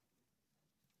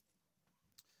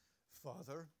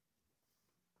Father,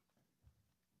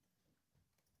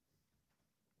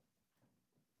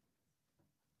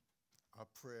 our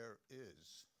prayer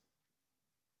is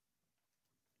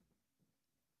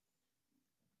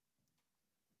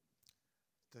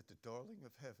that the darling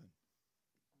of heaven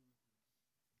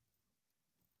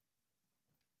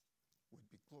would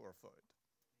be glorified.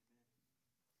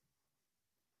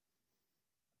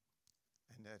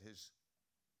 And that his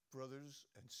brothers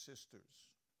and sisters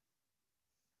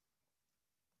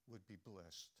would be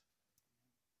blessed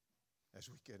as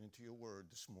we get into your word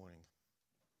this morning.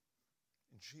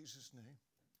 In Jesus' name.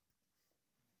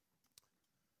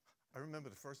 I remember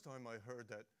the first time I heard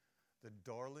that, the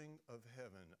darling of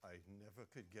heaven, I never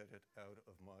could get it out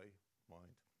of my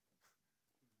mind.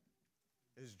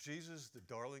 Is Jesus the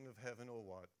darling of heaven or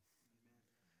what?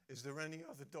 Is there any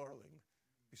other darling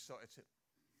besides him?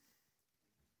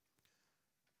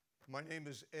 My name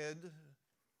is Ed,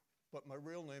 but my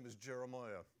real name is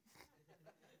Jeremiah.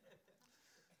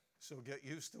 So get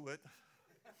used to it.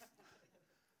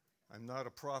 I'm not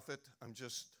a prophet.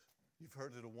 You've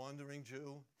heard of the wandering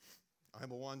Jew.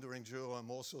 I'm a wandering Jew. I'm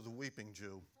also the weeping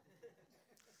Jew.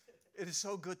 It is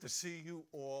so good to see you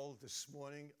all this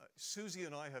morning. Susie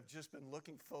and I have just been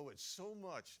looking forward so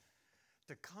much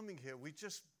to coming here. We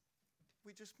just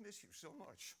miss you so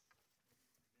much.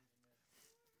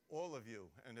 All of you.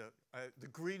 And the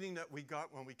greeting that we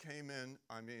got when we came in,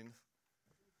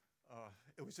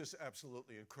 it was just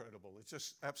absolutely incredible. It's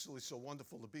just absolutely so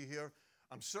wonderful to be here.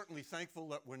 I'm certainly thankful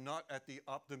that we're not at the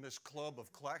Optimist Club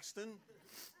of Claxton.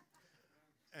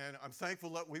 And I'm thankful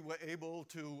that we were able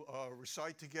to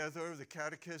recite together the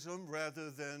catechism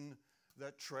rather than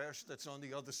that trash that's on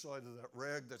the other side of that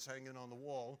rag that's hanging on the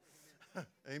wall.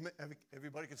 Amen.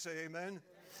 Everybody can say amen? Amen.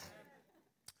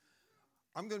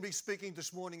 I'm going to be speaking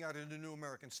this morning out of the New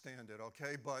American Standard,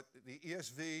 okay? But the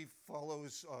ESV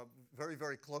follows very,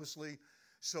 very closely,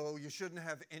 so you shouldn't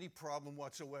have any problem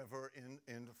whatsoever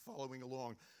in following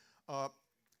along.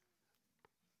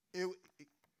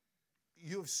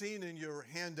 You have seen in your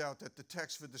handout that the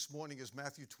text for this morning is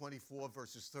Matthew 24,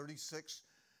 verses 36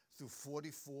 through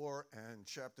 44, and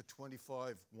chapter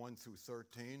 25, 1 through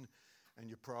 13. And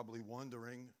you're probably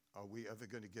wondering, are we ever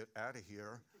going to get out of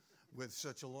here with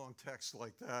such a long text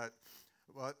like that?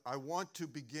 But I want to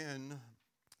begin,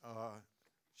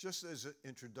 just as an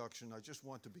introduction, I just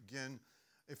want to begin,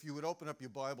 if you would open up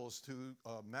your Bibles to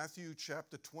Matthew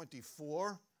chapter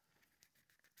 24.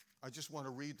 I just want to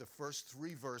read the first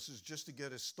 3 verses just to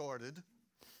get us started.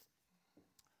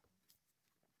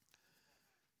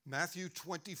 Matthew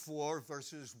 24,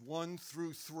 verses 1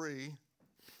 through 3.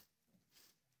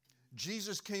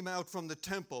 Jesus came out from the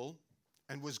temple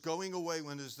and was going away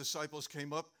when his disciples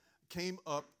came up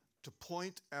to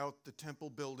point out the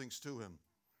temple buildings to him.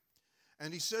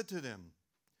 And he said to them,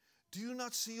 "Do you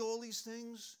not see all these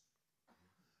things?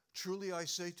 Truly I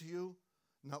say to you,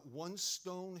 not one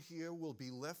stone here will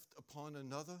be left upon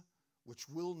another, which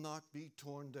will not be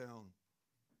torn down."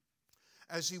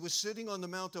 As he was sitting on the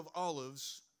Mount of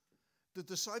Olives, the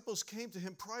disciples came to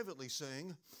him privately,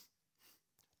 saying,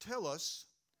 "Tell us,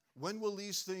 when will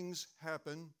these things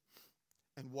happen,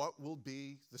 and what will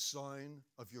be the sign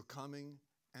of your coming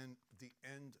and the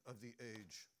end of the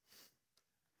age?"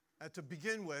 And to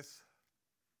begin with,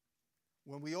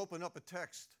 when we open up a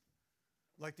text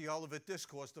like the Olivet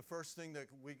Discourse, the first thing that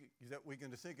we're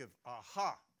going to think of,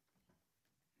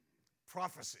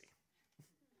 prophecy.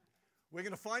 We're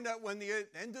going to find out when the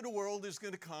end of the world is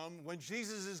going to come, when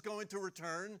Jesus is going to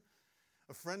return.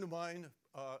 A friend of mine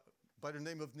by the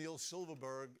name of Neil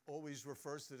Silverberg always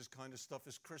refers to this kind of stuff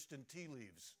as Christian tea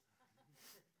leaves.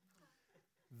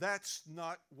 That's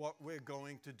not what we're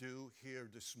going to do here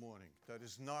this morning. That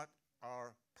is not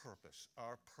our purpose.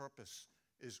 Our purpose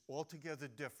is altogether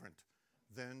different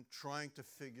than trying to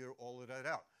figure all of that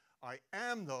out. I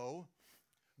am, though,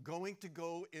 going to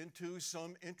go into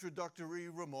some introductory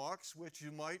remarks, which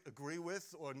you might agree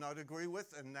with or not agree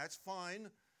with, and that's fine,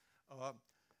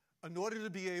 in order to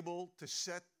be able to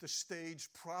set the stage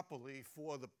properly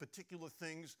for the particular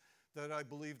things that I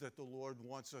believe that the Lord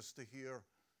wants us to hear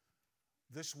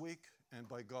this week, and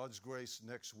by God's grace,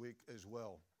 next week as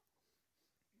well.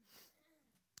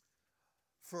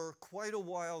 For quite a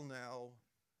while now,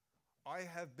 I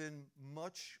have been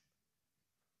much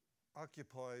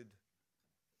occupied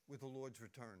with the Lord's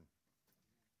return.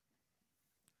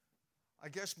 I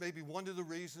guess maybe one of the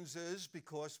reasons is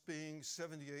because being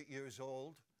 78 years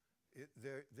old,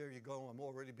 there you go, I'm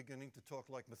already beginning to talk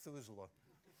like Methuselah.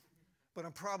 But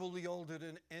I'm probably older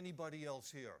than anybody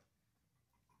else here.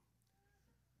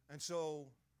 And so,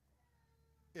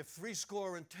 if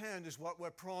 70 is what we're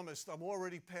promised, I'm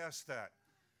already past that.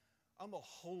 I'm a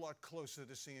whole lot closer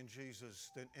to seeing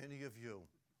Jesus than any of you.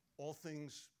 All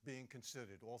things being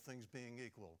considered, all things being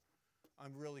equal.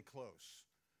 I'm really close.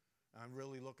 I'm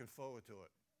really looking forward to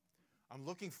it. I'm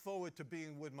looking forward to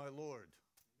being with my Lord.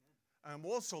 I'm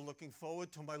also looking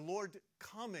forward to my Lord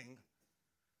coming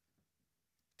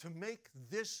to make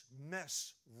this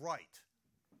mess right.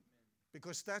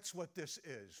 Because that's what this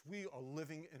is. We are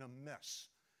living in a mess.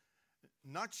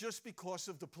 Not just because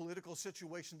of the political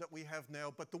situation that we have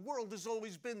now, but the world has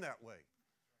always been that way.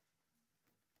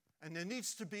 And there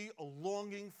needs to be a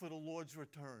longing for the Lord's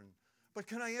return. But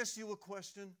can I ask you a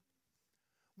question?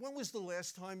 When was the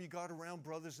last time you got around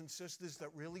brothers and sisters that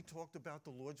really talked about the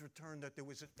Lord's return, that there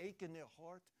was an ache in their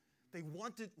heart? They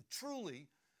wanted, truly,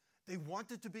 they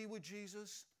wanted to be with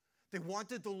Jesus. They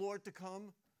wanted the Lord to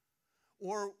come.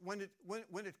 Or when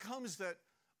it comes that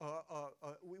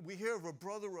we hear of a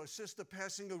brother or a sister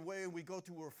passing away and we go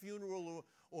to a funeral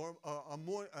or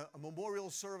a memorial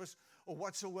service or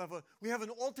whatsoever, we have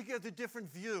an altogether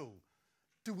different view.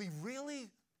 Do we really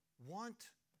want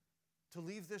to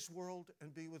leave this world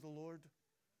and be with the Lord?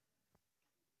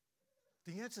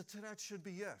 The answer to that should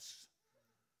be yes.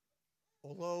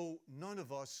 Although none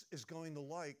of us is going to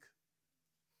like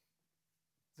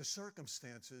the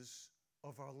circumstances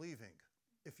of our leaving,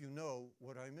 if you know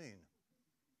what I mean.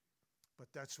 But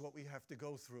that's what we have to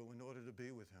go through in order to be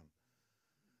with him.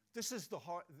 This is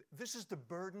the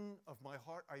burden of my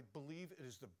heart. I believe it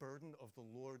is the burden of the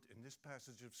Lord in this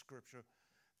passage of Scripture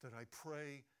that I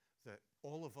pray that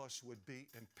all of us would be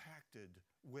impacted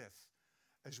with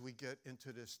as we get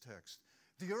into this text.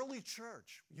 The early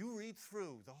church, you read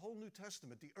through the whole New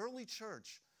Testament, the early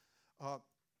church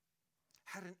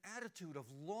had an attitude of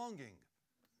longing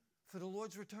for the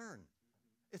Lord's return.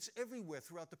 It's everywhere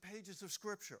throughout the pages of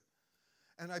Scripture.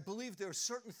 And I believe there are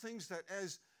certain things that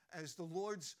as the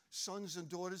Lord's sons and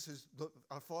daughters,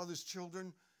 our Father's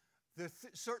children, there are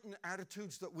certain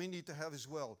attitudes that we need to have as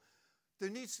well. There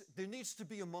needs to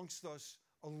be amongst us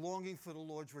a longing for the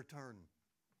Lord's return.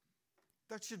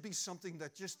 That should be something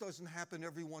that just doesn't happen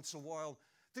every once in a while.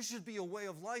 This should be a way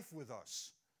of life with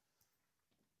us.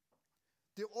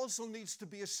 There also needs to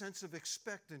be a sense of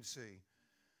expectancy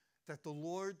that the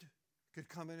Lord could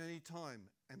come at any time.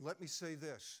 And let me say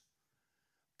this.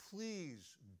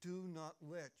 Please do not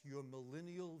let your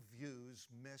millennial views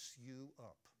mess you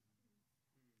up.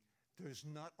 There's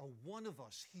not a one of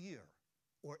us here,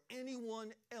 or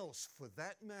anyone else for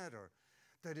that matter,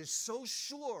 that is so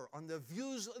sure on the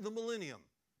views of the millennium.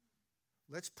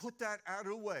 Let's put that out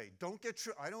of the way.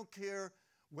 I don't care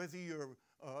whether you're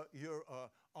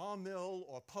amill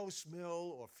or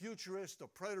post-mill or futurist or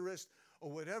preterist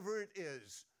or whatever it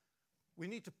is. We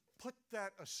need to put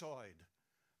that aside.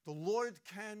 The Lord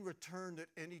can return at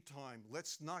any time.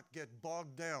 Let's not get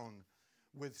bogged down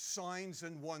with signs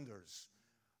and wonders.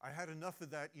 I had enough of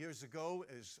that years ago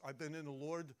as I've been in the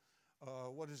Lord,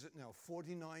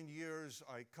 49 years.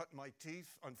 I cut my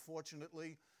teeth,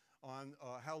 unfortunately, on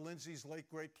Hal Lindsey's late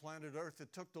great Planet Earth.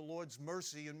 It took the Lord's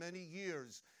mercy in many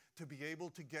years to be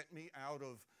able to get me out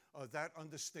of that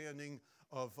understanding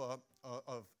of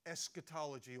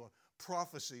eschatology or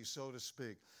prophecy, so to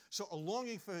speak. So a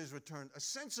longing for his return, a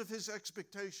sense of his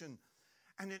expectation,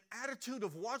 and an attitude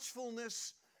of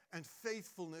watchfulness and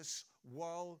faithfulness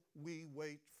while we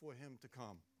wait for him to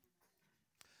come.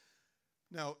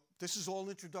 Now, this is all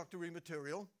introductory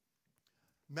material.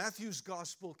 Matthew's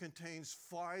gospel contains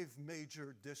 5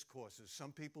 major discourses.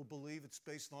 Some people believe it's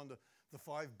based on the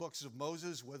 5 books of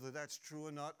Moses. Whether that's true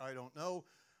or not, I don't know.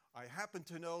 I happen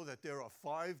to know that there are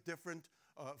 5 different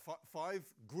 5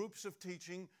 groups of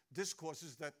teaching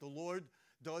discourses that the Lord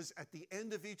does. At the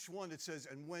end of each one, it says,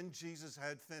 and when Jesus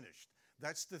had finished.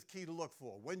 That's the key to look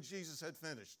for, when Jesus had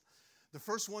finished. The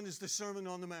first one is the Sermon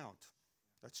on the Mount.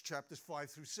 That's chapters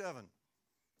 5 through 7.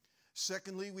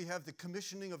 Secondly, we have the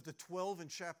commissioning of the 12 in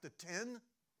chapter 10.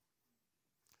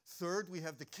 Third, we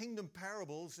have the kingdom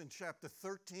parables in chapter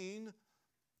 13.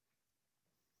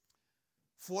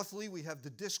 Fourthly, we have the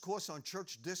discourse on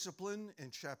church discipline in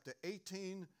chapter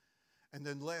 18. And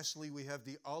then lastly, we have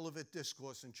the Olivet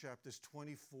Discourse in chapters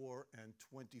 24 and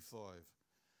 25.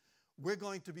 We're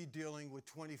going to be dealing with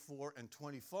 24 and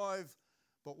 25,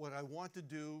 but what I want to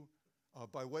do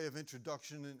by way of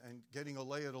introduction and getting a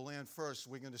lay of the land first,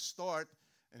 we're going to start,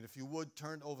 and if you would,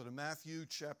 turn over to Matthew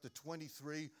chapter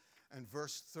 23 and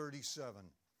verse 37.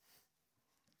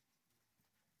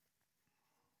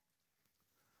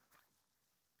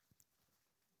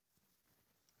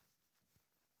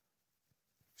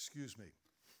 Excuse me.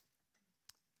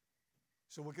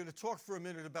 So we're going to talk for a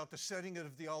minute about the setting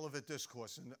of the Olivet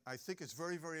Discourse, and I think it's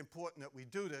very, very important that we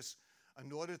do this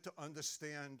in order to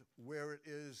understand where it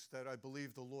is that I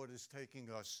believe the Lord is taking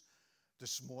us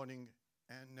this morning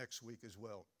and next week as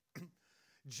well.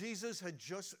 Jesus had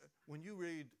just, when you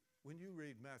read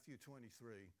Matthew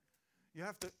 23, you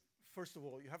have to, first of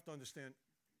all, you have to understand,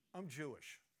 I'm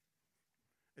Jewish.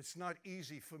 It's not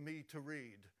easy for me to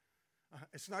read.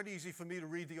 It's not easy for me to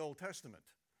read the Old Testament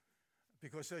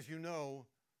because, as you know,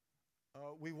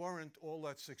 we weren't all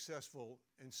that successful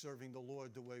in serving the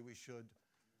Lord the way we should.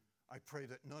 I pray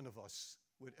that none of us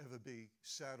would ever be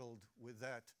saddled with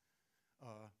that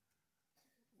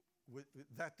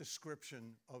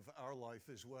description of our life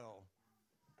as well.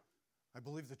 I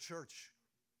believe the church,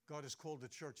 God has called the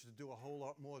church to do a whole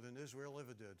lot more than Israel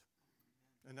ever did.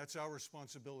 And that's our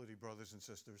responsibility, brothers and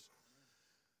sisters.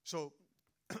 So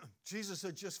Jesus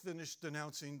had just finished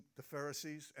denouncing the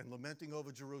Pharisees and lamenting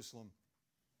over Jerusalem.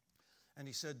 And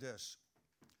he said this,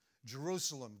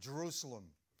 Jerusalem, Jerusalem,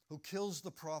 who kills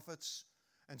the prophets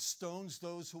and stones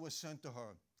those who are sent to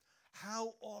her.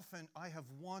 How often I have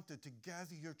wanted to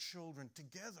gather your children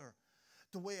together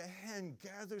the way a hen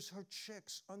gathers her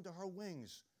chicks under her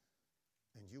wings.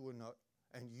 And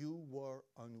you were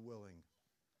unwilling.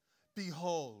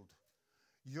 Behold,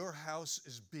 your house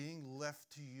is being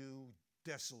left to you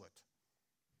desolate.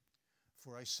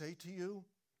 For I say to you,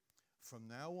 from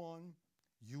now on,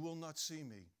 you will not see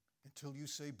me until you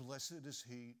say, blessed is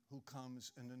he who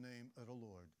comes in the name of the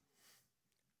Lord.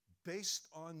 Based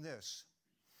on this,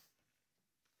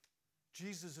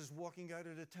 Jesus is walking out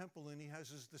of the temple and he has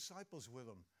his disciples with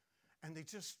him. And they've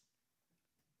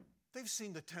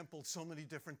seen the temple so many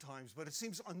different times, but it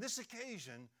seems on this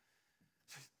occasion,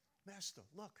 Master,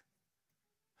 look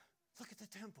at the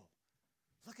temple.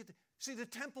 See, the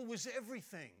temple was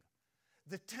everything.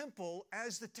 The temple,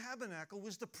 as the tabernacle,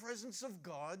 was the presence of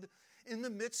God in the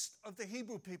midst of the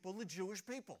Hebrew people, the Jewish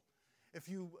people.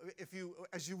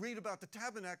 As you read about the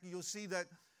tabernacle, you'll see that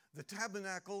the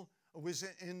tabernacle was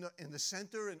in the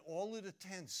center, and all of the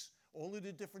tents, all of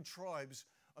the different tribes,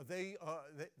 they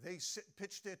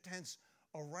pitched their tents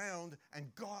around,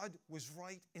 and God was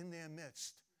right in their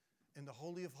midst, in the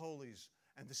Holy of Holies.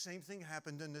 And the same thing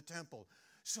happened in the temple.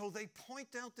 So they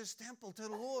point out this temple to the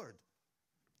Lord.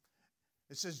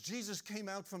 It says, Jesus came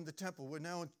out from the temple. We're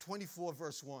now in 24,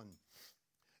 verse 1.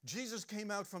 Jesus came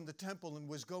out from the temple and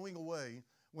was going away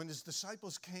when his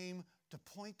disciples came to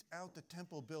point out the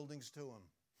temple buildings to him.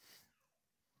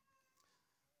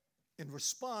 In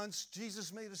response,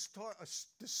 Jesus made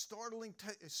a startling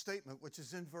statement, which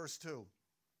is in verse 2.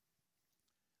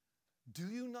 Do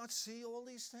you not see all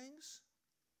these things?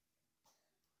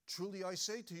 Truly I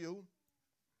say to you,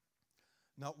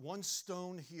 not one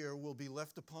stone here will be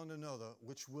left upon another,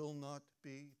 which will not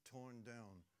be torn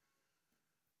down.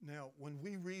 Now, when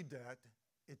we read that,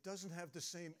 it doesn't have the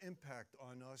same impact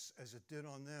on us as it did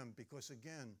on them, because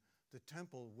again, the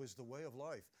temple was the way of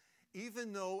life.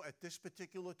 Even though at this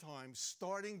particular time,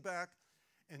 starting back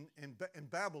in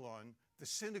Babylon,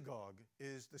 synagogues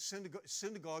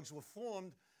were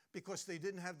formed because they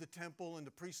didn't have the temple and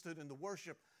the priesthood and the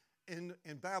worship in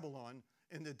Babylon,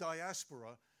 in the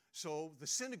diaspora. So the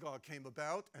synagogue came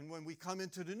about, and when we come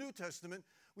into the New Testament,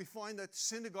 we find that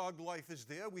synagogue life is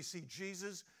there. We see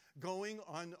Jesus going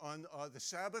on the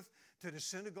Sabbath to the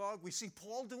synagogue. We see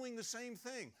Paul doing the same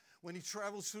thing when he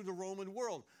travels through the Roman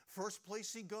world. First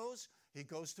place he goes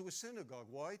to a synagogue.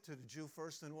 Why? To the Jew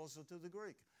first and also to the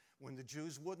Greek. When the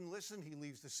Jews wouldn't listen, he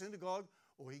leaves the synagogue,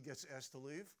 or he gets asked to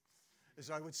leave. As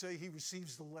I would say, he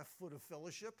receives the left foot of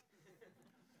fellowship.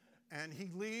 And he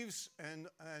leaves and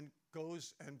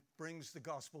goes and brings the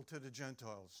gospel to the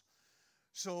Gentiles.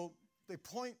 So they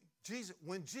point,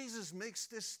 when Jesus makes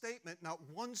this statement, not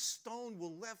one stone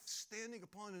will left standing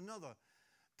upon another,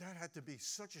 that had to be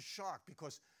such a shock,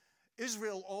 because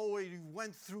Israel already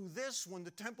went through this when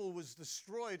the temple was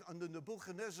destroyed under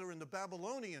Nebuchadnezzar and the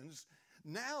Babylonians.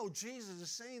 Now Jesus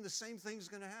is saying the same thing's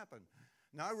going to happen.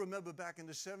 Now I remember back in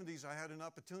the 70s, I had an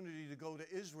opportunity to go to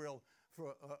Israel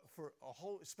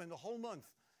spend a whole month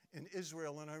in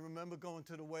Israel, and I remember going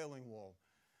to the Wailing Wall.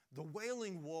 The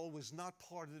Wailing Wall was not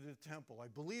part of the temple. I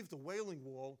believe the Wailing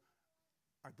Wall,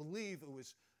 it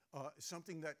was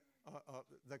something that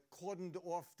cordoned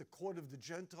off the court of the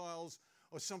Gentiles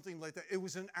or something like that. It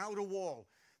was an outer wall.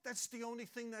 That's the only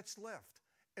thing that's left.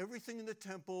 Everything in the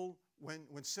temple,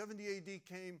 when 70 AD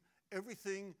came,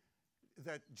 everything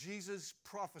that Jesus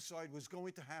prophesied was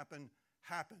going to happen,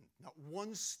 happened. Not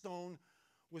one stone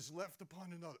was left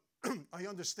upon another. I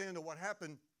understand that what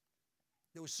happened,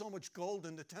 there was so much gold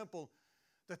in the temple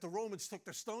that the Romans took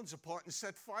the stones apart and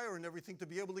set fire and everything to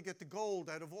be able to get the gold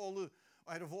out of all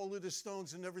of the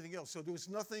stones and everything else. So there was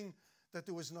nothing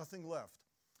left.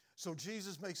 So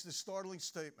Jesus makes this startling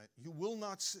statement. You will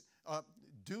not see,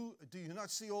 do you not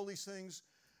see all these things?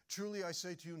 Truly I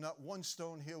say to you, not one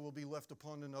stone here will be left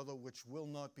upon another which will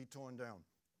not be torn down.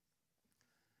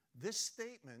 This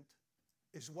statement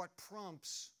is what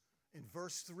prompts in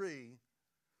verse 3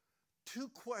 two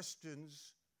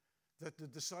questions that the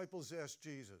disciples asked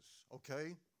Jesus,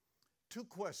 okay? Two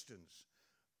questions.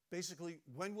 Basically,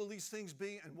 when will these things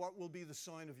be and what will be the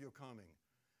sign of your coming?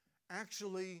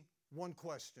 Actually, one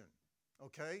question,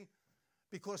 okay?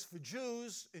 Because for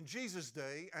Jews in Jesus'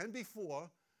 day and before,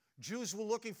 Jews were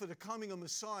looking for the coming of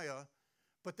Messiah,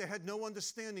 but they had no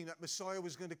understanding that Messiah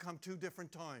was going to come two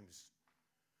different times.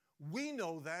 We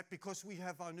know that because we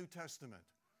have our New Testament.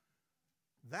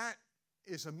 That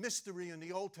is a mystery in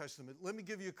the Old Testament. Let me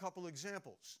give you a couple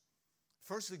examples.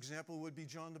 First example would be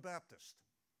John the Baptist.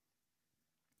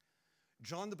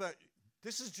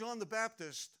 This is John the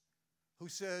Baptist who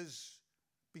says,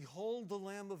 "Behold the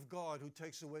Lamb of God who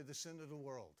takes away the sin of the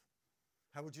world."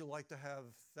 How would you like to have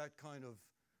that kind of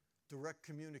direct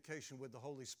communication with the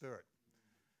Holy Spirit?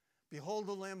 Behold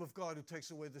the Lamb of God who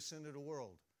takes away the sin of the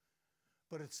world.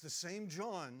 But it's the same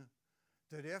John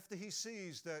that after he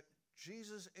sees that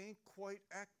Jesus ain't quite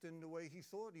acting the way he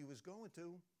thought he was going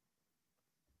to,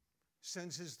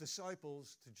 sends his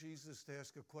disciples to Jesus to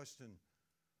ask a question.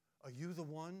 Are you the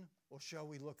one, or shall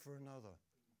we look for another?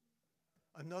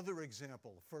 Another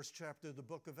example, first chapter of the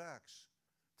book of Acts.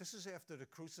 This is after the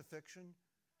crucifixion.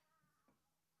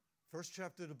 First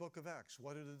chapter of the book of Acts.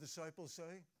 What do the disciples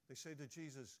say? They say to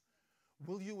Jesus,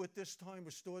 will you at this time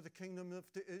restore the kingdom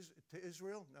to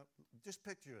Israel? Now, just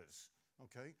picture this,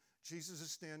 okay? Jesus is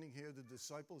standing here. The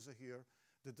disciples are here.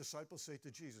 The disciples say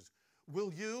to Jesus,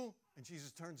 will you? And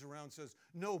Jesus turns around and says,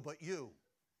 no, but you.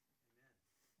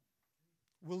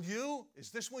 Will you? Is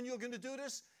this when you're going to do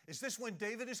this? Is this when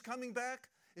David is coming back?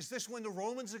 Is this when the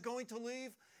Romans are going to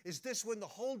leave? Is this when the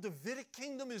whole Davidic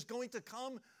kingdom is going to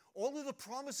come? All of the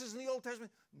promises in the Old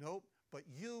Testament? Nope. But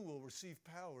you will receive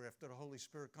power after the Holy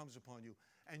Spirit comes upon you.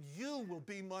 And you will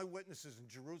be my witnesses in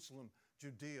Jerusalem,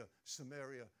 Judea,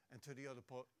 Samaria, and to the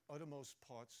uttermost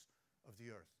parts of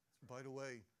the earth. By the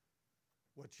way,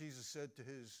 what Jesus said to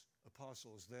his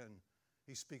apostles then,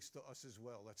 he speaks to us as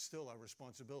well. That's still our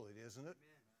responsibility, isn't it?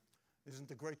 Amen. Isn't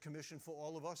the Great Commission for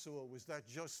all of us, or was that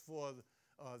just for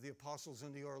the apostles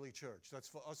in the early church? That's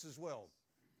for us as well.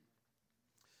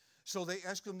 So they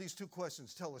ask him these two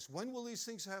questions. Tell us, when will these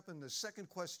things happen? The second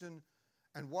question,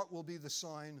 and what will be the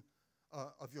sign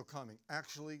of your coming?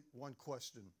 Actually, one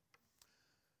question.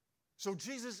 So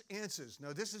Jesus answers.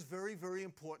 Now, this is very, very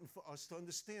important for us to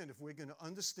understand. If we're going to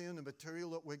understand the material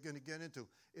that we're going to get into,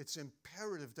 it's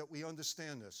imperative that we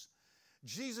understand this.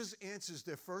 Jesus answers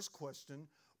their first question,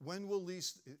 when will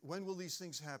these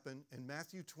things happen, in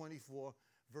Matthew 24,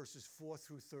 verses 4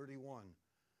 through 31.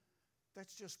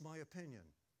 That's just my opinion,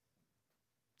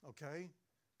 okay?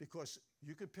 Because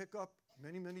you could pick up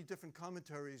many, many different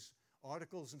commentaries,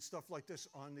 articles, and stuff like this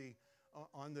on the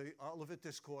Olivet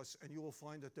Discourse, and you will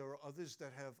find that there are others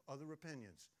that have other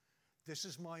opinions. This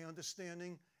is my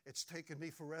understanding. It's taken me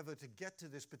forever to get to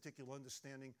this particular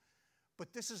understanding,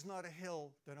 but this is not a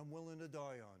hill that I'm willing to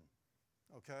die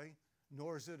on, okay?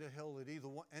 Nor is it a hill that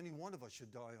any one of us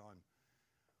should die on.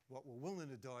 What we're willing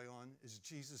to die on is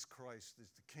Jesus Christ, is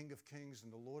the King of Kings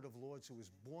and the Lord of Lords, who was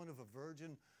born of a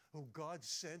virgin, who God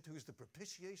sent, who is the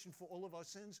propitiation for all of our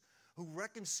sins, who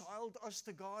reconciled us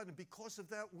to God, and because of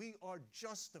that, we are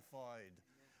justified.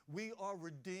 We are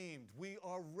redeemed. We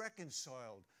are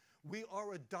reconciled. We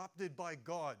are adopted by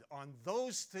God. On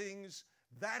those things,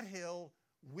 that hill,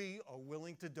 we are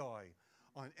willing to die.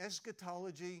 On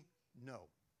eschatology, no.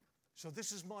 So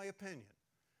this is my opinion.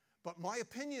 But my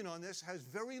opinion on this has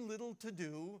very little to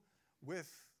do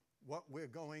with what we're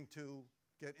going to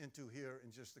get into here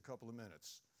in just a couple of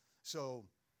minutes. So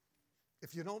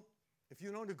if you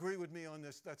don't agree with me on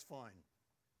this, that's fine.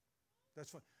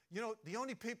 That's fine. You know, the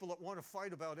only people that want to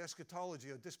fight about eschatology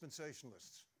are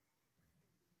dispensationalists.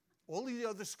 All the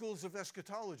other schools of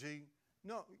eschatology,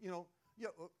 no,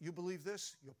 you believe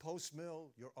this, you're post-mill,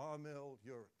 you're R-mill,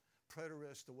 you're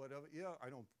preterist or whatever. Yeah, I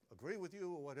don't agree with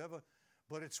you or whatever,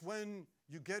 but it's when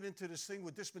you get into this thing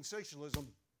with dispensationalism,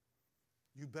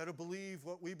 you better believe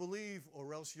what we believe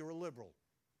or else you're a liberal.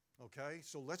 Okay?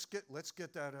 So let's get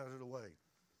that out of the way.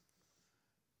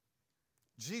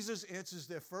 Jesus answers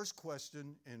their first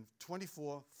question in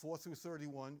 24, 4 through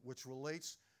 31, which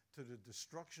relates to the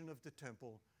destruction of the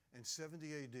temple in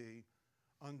 70 AD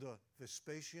under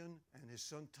Vespasian and his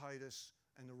son Titus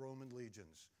and the Roman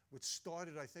legions, which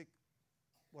started, I think,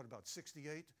 about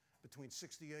 68, between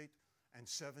 68 and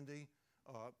 70,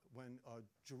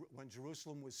 when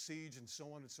Jerusalem was sieged and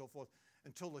so on and so forth.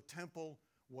 until the temple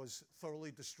was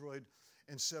thoroughly destroyed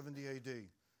in 70 AD.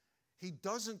 He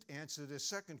doesn't answer their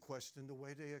second question the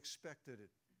way they expected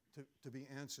it to be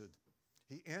answered.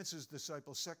 He answers the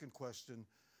disciples' second question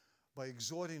by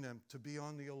exhorting them to be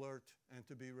on the alert and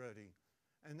to be ready.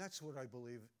 And that's what I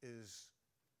believe is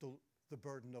the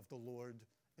burden of the Lord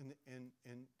in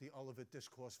the Olivet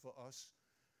Discourse for us.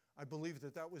 I believe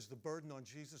that was the burden on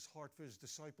Jesus' heart for his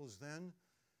disciples then,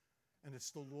 and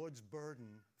it's the Lord's burden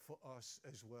for us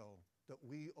as well, that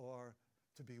we are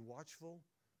to be watchful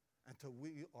and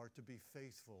we are to be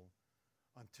faithful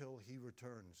until he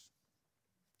returns.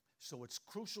 So it's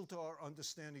crucial to our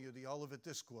understanding of the Olivet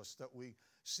Discourse that we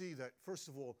see that, first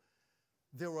of all,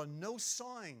 there are no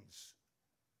signs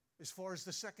as far as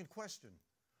the second question.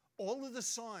 All of the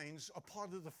signs are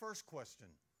part of the first question.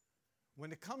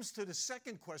 When it comes to the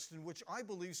second question, which I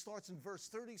believe starts in verse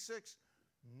 36,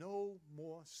 no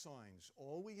more signs.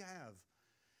 All we have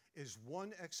is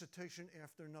one exhortation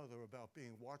after another about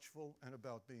being watchful and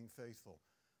about being faithful.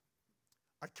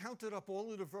 I counted up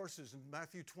all of the verses in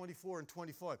Matthew 24 and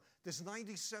 25. There's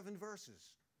 97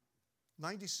 verses.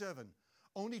 97.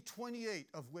 Only 28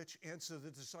 of which answer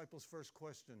the disciples' first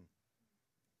question.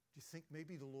 Do you think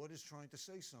maybe the Lord is trying to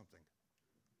say something?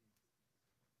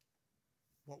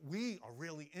 What we are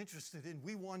really interested in,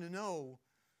 we want to know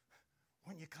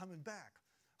when you're coming back.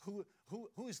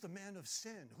 Who is the man of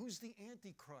sin? Who's the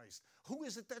Antichrist? Who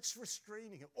is it that's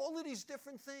restraining him? All of these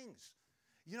different things.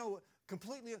 You know,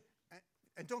 completely,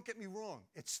 and don't get me wrong,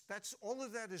 all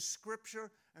of that is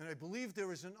scripture, and I believe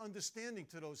there is an understanding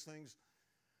to those things.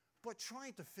 But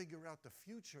trying to figure out the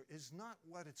future is not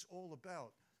what it's all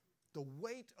about. The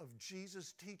weight of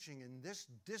Jesus' teaching in this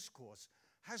discourse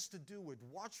has to do with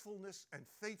watchfulness and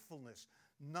faithfulness,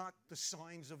 not the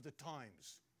signs of the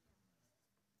times.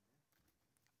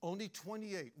 Only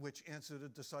 28 which answer the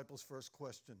disciples' first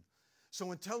question.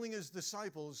 So in telling his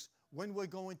disciples when we're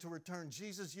going to return,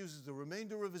 Jesus uses the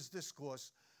remainder of his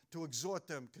discourse to exhort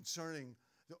them concerning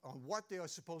on what they are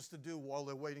supposed to do while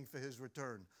they're waiting for his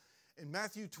return. In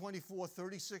Matthew 24,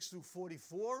 36 through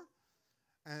 44,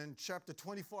 and chapter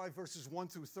 25, verses 1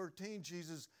 through 13,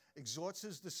 Jesus exhorts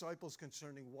his disciples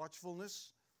concerning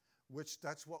watchfulness, which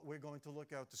that's what we're going to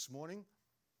look at this morning.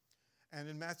 And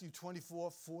in Matthew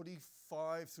 24,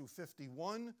 45 through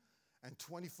 51, and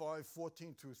 25,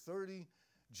 14 through 30,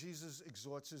 Jesus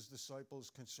exhorts his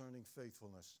disciples concerning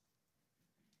faithfulness.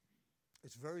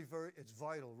 It's it's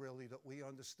vital, really, that we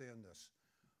understand this.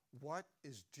 What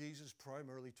is Jesus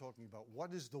primarily talking about?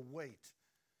 What is the weight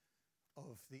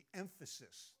of the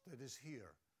emphasis that is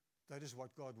here? That is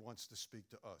what God wants to speak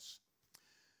to us.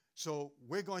 So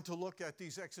we're going to look at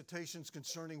these exhortations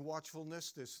concerning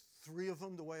watchfulness. There's 3 of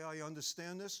them, the way I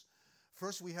understand this.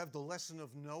 First, we have the lesson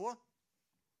of Noah.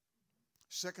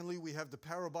 Secondly, we have the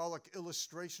parabolic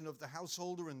illustration of the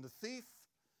householder and the thief.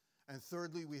 And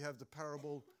thirdly, we have the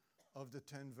parable of the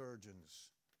 10 virgins.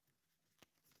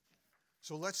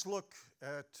 So let's look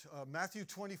at Matthew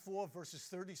 24, verses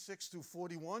 36 through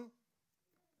 41.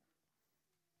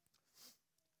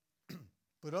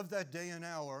 But of that day and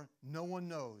hour, no one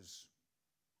knows,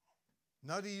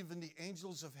 not even the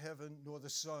angels of heaven, nor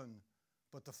the Son,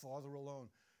 but the Father alone.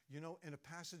 You know, in a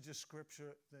passage of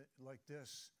Scripture like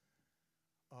this,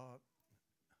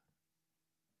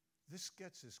 this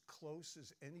gets as close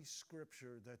as any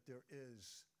Scripture that there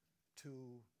is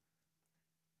to,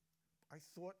 I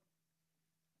thought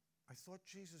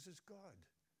Jesus is God.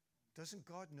 Doesn't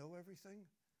God know everything?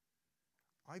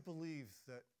 I believe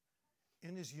that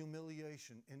in his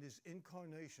humiliation, in his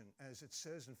incarnation, as it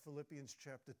says in Philippians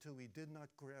chapter 2, he did not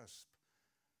grasp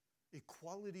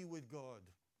equality with God,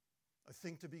 a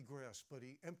thing to be grasped, but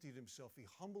he emptied himself. He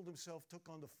humbled himself, took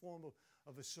on the form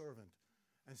of a servant.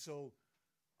 And so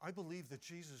I believe that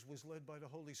Jesus was led by the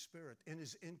Holy Spirit in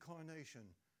his incarnation,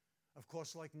 of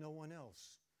course, like no one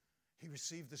else. He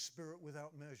received the Spirit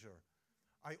without measure.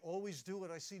 I always do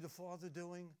what I see the Father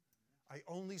doing. I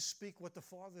only speak what the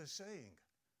Father is saying.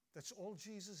 That's all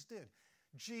Jesus did.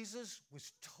 Jesus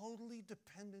was totally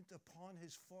dependent upon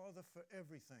his Father for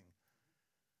everything.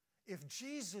 If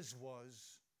Jesus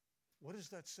was, what does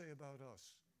that say about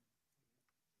us?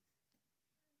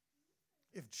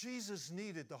 If Jesus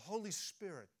needed the Holy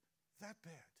Spirit that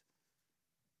bad,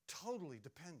 totally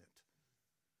dependent,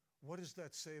 what does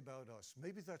that say about us?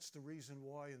 Maybe that's the reason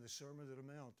why in the Sermon on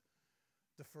the Mount,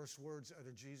 the first words out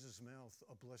of Jesus' mouth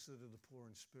are, "Blessed are the poor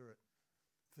in spirit,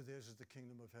 for theirs is the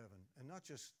kingdom of heaven." And not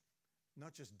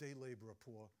just day laborer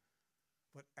poor,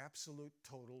 but absolute,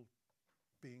 total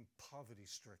being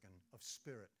poverty-stricken of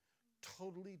spirit,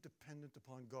 totally dependent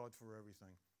upon God for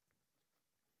everything.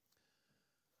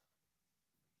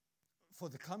 For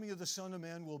the coming of the Son of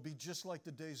Man will be just like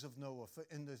the days of Noah. For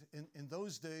in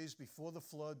those days before the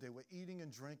flood, they were eating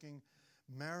and drinking,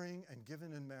 marrying and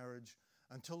giving in marriage,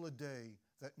 until the day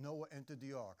that Noah entered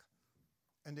the ark.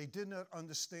 And they did not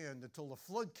understand until the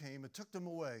flood came and took them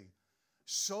away.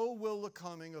 So will the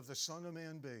coming of the Son of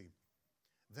Man be.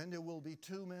 Then there will be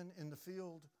two men in the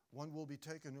field. One will be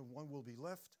taken and one will be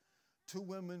left. Two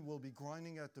women will be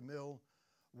grinding at the mill.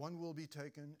 One will be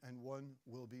taken and one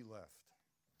will be left.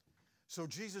 So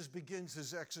Jesus begins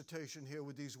his exhortation here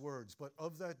with these words. But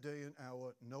of that day and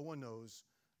hour no one knows,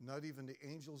 not even the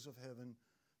angels of heaven,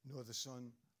 nor the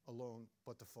Son alone,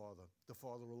 but the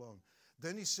Father alone.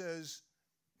 Then he says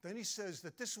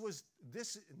that this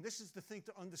is the thing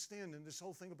to understand in this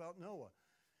whole thing about Noah.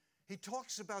 He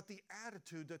talks about the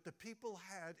attitude that the people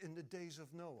had in the days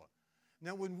of Noah.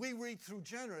 Now, when we read through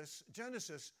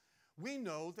Genesis, we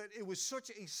know that it was such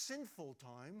a sinful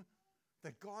time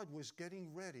that God was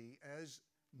getting ready as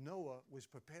Noah was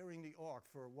preparing the ark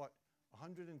for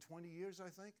 120 years, I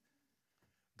think?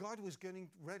 God was getting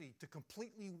ready to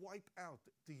completely wipe out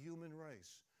the human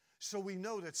race. So we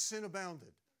know that sin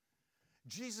abounded.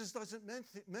 Jesus doesn't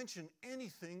mention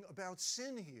anything about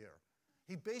sin here.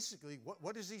 He basically,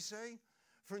 what does he say?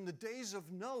 For in the days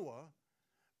of Noah,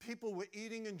 people were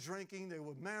eating and drinking, they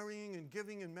were marrying and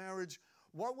giving in marriage.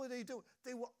 What were they doing?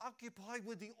 They were occupied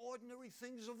with the ordinary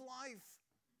things of life.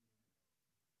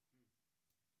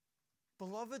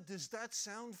 Beloved, does that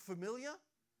sound familiar?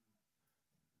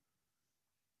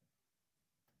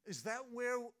 Is that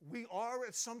where we are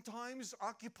at sometimes,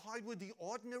 occupied with the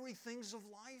ordinary things of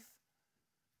life?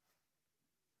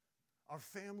 Our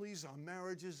families, our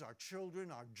marriages, our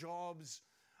children, our jobs,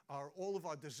 all of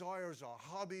our desires, our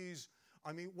hobbies.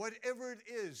 I mean, whatever it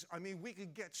is, we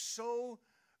could get so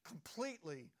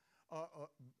completely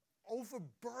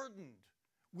overburdened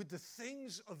with the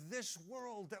things of this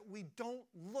world that we don't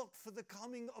look for the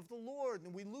coming of the Lord,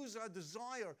 and we lose our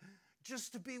desire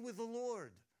just to be with the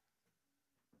Lord.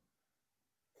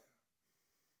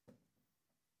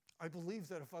 I believe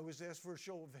that if I was asked for a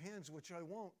show of hands, which I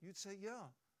won't, you'd say, yeah,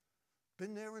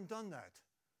 been there and done that.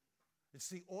 It's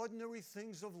the ordinary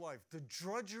things of life, the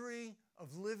drudgery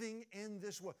of living in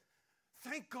this world.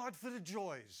 Thank God for the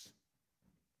joys.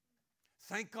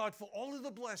 Thank God for all of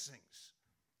the blessings.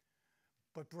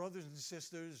 But brothers and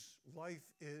sisters,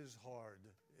 life is hard,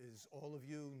 as all of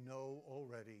you know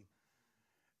already.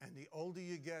 And the older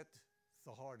you get,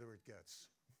 the harder it gets.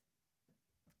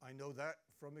 I know that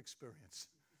from experience.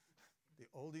 The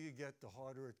older you get, the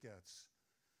harder it gets.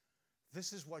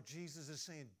 This is what Jesus is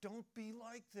saying. Don't be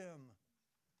like them.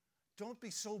 Don't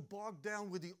be so bogged down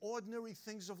with the ordinary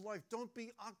things of life. Don't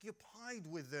be occupied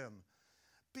with them.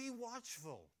 Be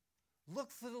watchful.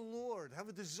 Look for the Lord. Have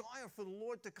a desire for the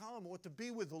Lord to come or to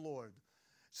be with the Lord.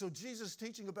 So Jesus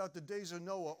teaching about the days of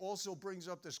Noah also brings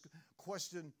up this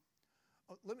question.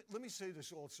 Let me say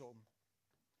this also.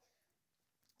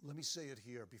 Let me say it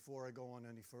here before I go on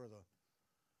any further.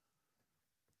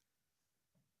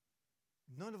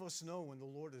 None of us know when the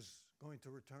Lord is going to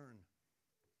return.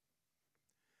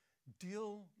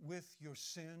 Deal with your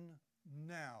sin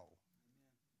now.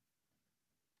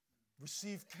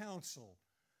 Receive counsel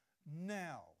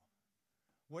now.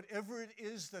 Whatever it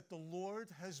is that the Lord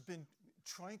has been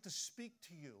trying to speak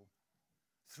to you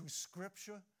through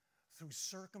Scripture, through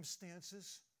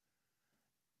circumstances,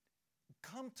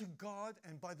 come to God,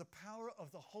 and by the power of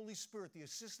the Holy Spirit, the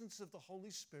assistance of the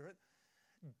Holy Spirit,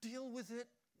 deal with it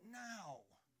now.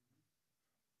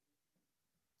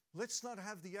 Let's not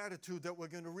have the attitude that we're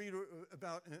going to read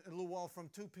about in a little while from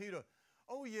 2 Peter.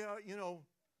 Oh yeah,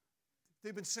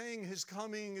 they've been saying his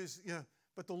coming is,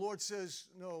 but the Lord says,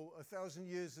 no, 1,000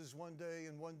 years is one day,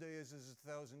 and one day is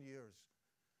 1,000 years.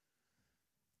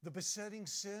 The besetting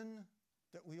sin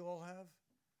that we all have,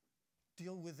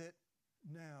 deal with it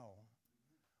now.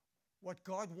 What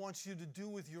God wants you to do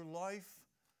with your life,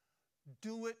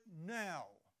 do it now.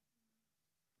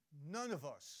 None of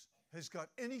us has got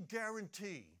any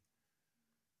guarantee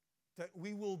that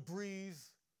we will breathe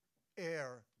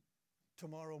air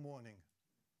tomorrow morning.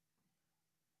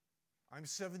 I'm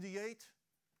 78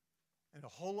 and a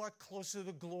whole lot closer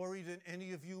to glory than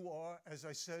any of you are, as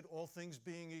I said, all things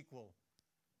being equal.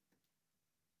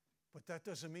 But that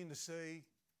doesn't mean to say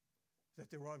that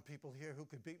there aren't people here who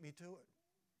could beat me to it.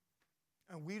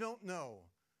 And we don't know.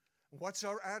 What's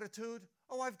our attitude?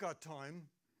 Oh, I've got time.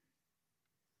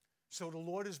 So the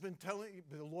Lord has been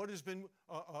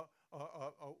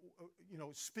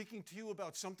speaking to you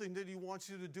about something that he wants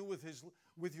you to do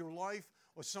with your life,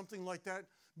 or something like that,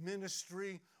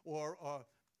 ministry, or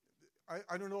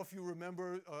I don't know if you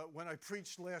remember when I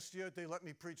preached last year. They let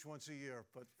me preach once a year,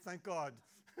 but thank God.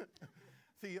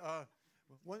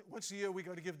 Once a year, we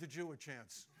got to give the Jew a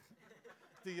chance.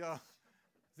 You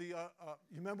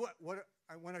remember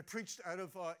when I preached out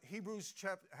of Hebrews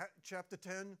chapter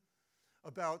 10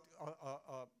 about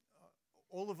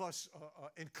all of us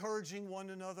encouraging one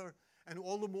another, and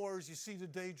all the more as you see the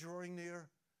day drawing near?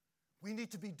 We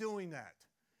need to be doing that.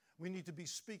 We need to be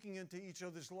speaking into each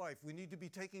other's life. We need to be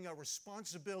taking our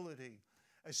responsibility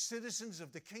as citizens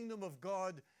of the kingdom of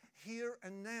God here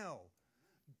and now.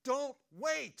 Don't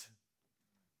wait.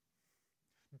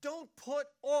 Don't put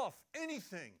off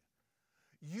anything.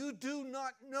 You do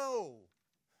not know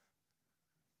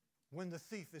when the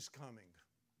thief is coming.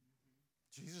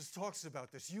 Jesus talks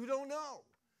about this. You don't know.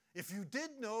 If you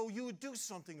did know, you would do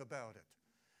something about it.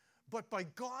 But by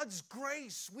God's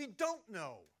grace, we don't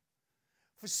know.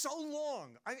 For so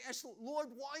long, I asked, Lord,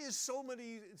 why is so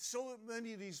many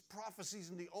of these prophecies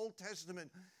in the Old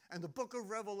Testament and the book of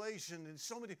Revelation and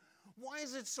so many, why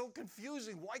is it so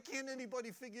confusing? Why can't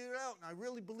anybody figure it out? And I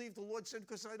really believe the Lord said,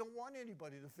 because I don't want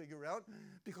anybody to figure out,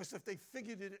 because if they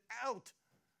figured it out,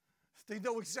 they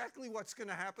know exactly what's going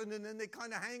to happen, and then they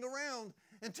kind of hang around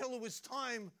until it was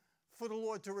time for the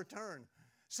Lord to return.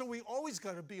 So we always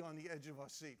got to be on the edge of our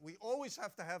seat. We always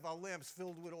have to have our lamps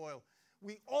filled with oil.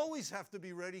 We always have to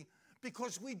be ready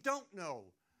because we don't know.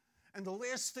 And the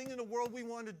last thing in the world we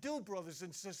want to do, brothers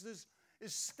and sisters,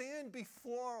 is stand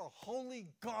before a holy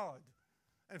God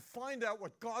and find out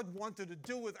what God wanted to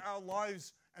do with our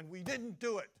lives, and we didn't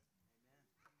do it.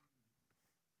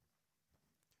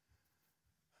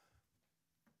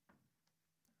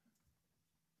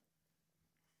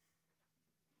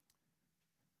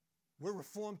 We're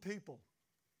reformed people.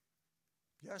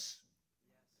 Yes?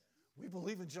 We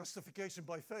believe in justification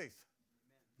by faith.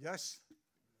 Yes?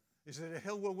 Is it a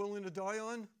hill we're willing to die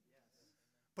on?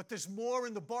 But there's more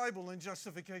in the Bible than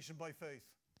justification by faith.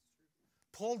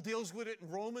 Paul deals with it in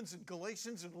Romans and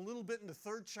Galatians and a little bit in the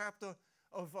 3rd chapter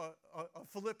of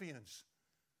Philippians.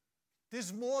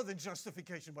 There's more than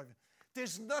justification by faith.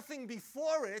 There's nothing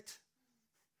before it,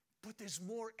 but there's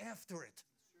more after it.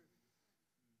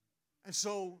 And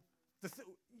so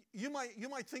you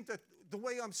might think that the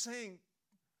way I'm saying,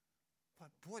 but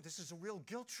boy, this is a real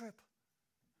guilt trip.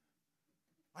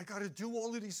 I got to do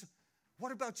all of these.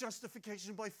 What about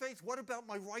justification by faith? What about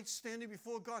my right standing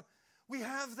before God? We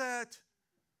have that.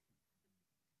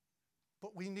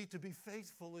 But we need to be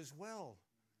faithful as well.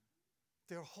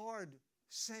 They're hard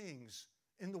sayings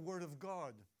in the Word of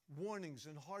God, warnings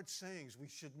and hard sayings. We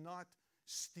should not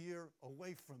steer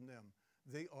away from them.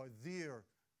 They are there.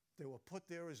 They were put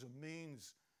there as a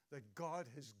means that God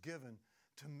has given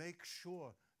to make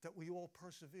sure that we all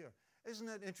persevere. Isn't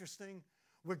that interesting?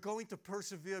 We're going to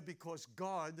persevere because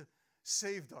God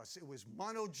saved us. It was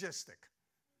monogistic.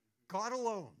 God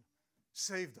alone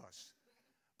saved us.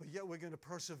 But yet we're going to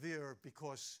persevere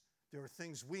because there are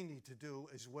things we need to do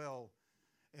as well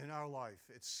in our life.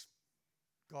 It's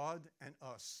God and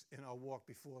us in our walk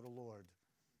before the Lord.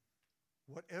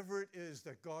 Whatever it is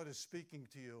that God is speaking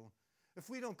to you, if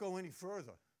we don't go any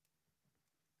further,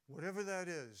 whatever that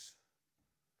is,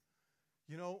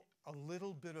 you know, a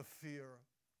little bit of fear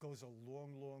goes a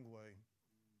long, long way.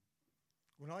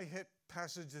 When I hit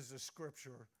passages of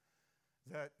Scripture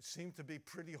that seem to be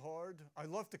pretty hard, I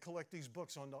love to collect these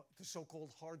books on the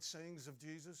so-called hard sayings of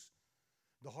Jesus,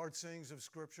 the hard sayings of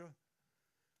Scripture.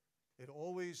 It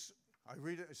always, I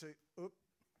read it, I say, oop,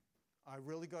 I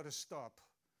really got to stop.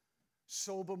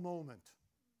 Sober moment.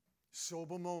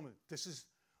 Sober moment. This is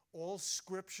all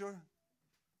Scripture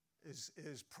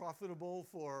is profitable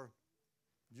for,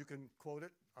 you can quote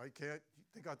it, I can't.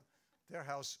 They got, their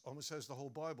house almost has the whole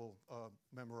Bible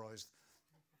memorized.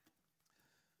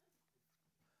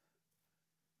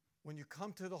 When you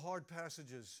come to the hard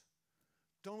passages,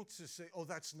 don't just say, oh,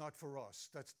 that's not for us.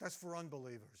 That's for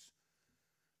unbelievers.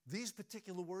 These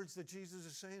particular words that Jesus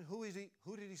is saying, who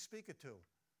did he speak it to?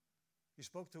 He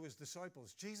spoke to his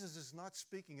disciples. Jesus is not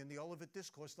speaking in the Olivet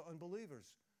Discourse to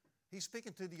unbelievers. He's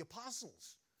speaking to the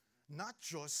apostles, not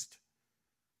just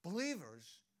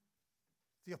believers,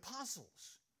 the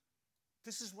apostles.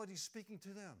 This is what he's speaking to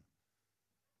them.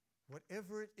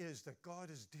 Whatever it is that God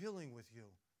is dealing with you,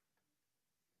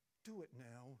 do it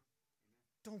now.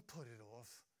 Don't put it off.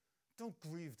 Don't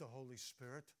grieve the Holy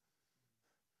Spirit.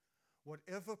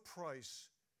 Whatever price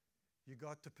you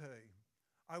got to pay.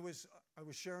 I was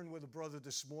sharing with a brother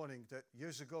this morning that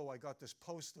years ago I got this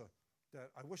poster that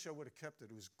I wish I would have kept it.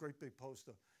 It was a great big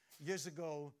poster. Years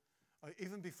ago,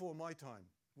 even before my time,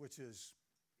 which is,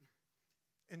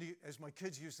 as my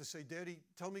kids used to say, Daddy,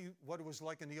 tell me what it was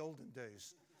like in the olden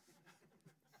days.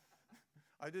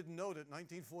 I didn't know that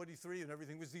 1943 and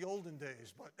everything was the olden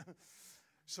days, but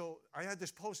So I had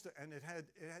this poster, and it had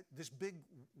this big,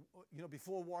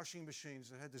 before washing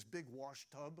machines, it had this big wash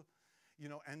tub,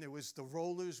 and there was the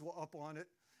rollers were up on it,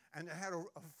 and it had a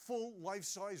full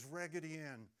life-size Raggedy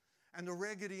Ann. And the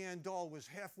Raggedy Ann doll was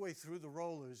halfway through the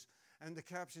rollers, and the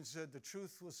caption said, "The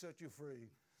truth will set you free,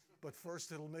 but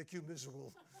first it'll make you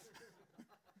miserable."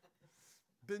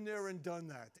 Been there and done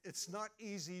that. It's not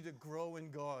easy to grow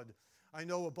in God. I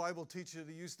know a Bible teacher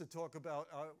that used to talk about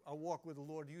our walk with the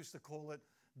Lord, used to call it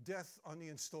death on the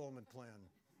installment plan.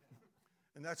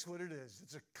 And that's what it is.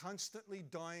 It's a constantly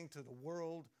dying to the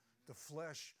world, the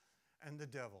flesh, and the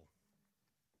devil.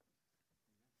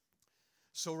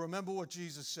 So remember what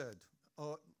Jesus said.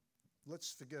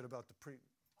 Let's forget about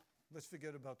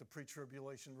the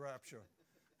pre-tribulation rapture.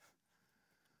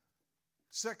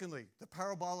 Secondly, the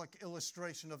parabolic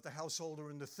illustration of the householder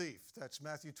and the thief. That's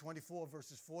Matthew 24,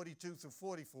 verses 42 through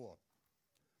 44.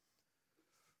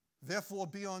 Therefore,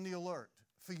 be on the alert,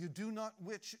 for you do not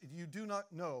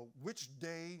know which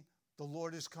day the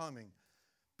Lord is coming.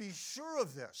 Be sure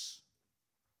of this,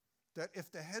 that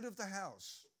if the head of the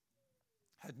house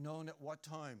had known at what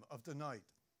time of the night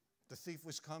the thief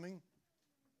was coming,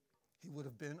 he would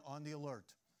have been on the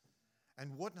alert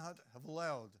and would not have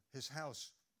allowed his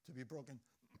house to be broken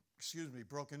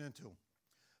into.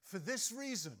 For this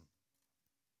reason,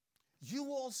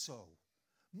 you also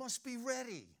must be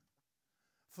ready,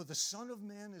 for the Son of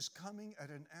Man is coming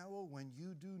at an hour when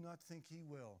you do not think he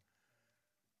will.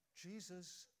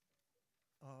 Jesus,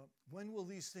 when will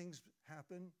these things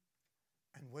happen?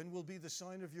 And when will be the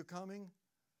sign of your coming?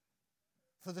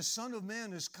 For the Son of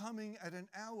Man is coming at an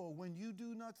hour when you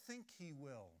do not think he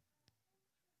will.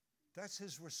 That's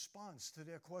his response to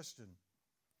their question.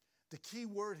 The key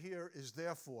word here is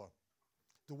therefore.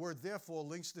 The word therefore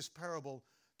links this parable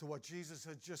to what Jesus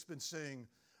had just been saying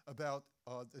about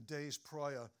the days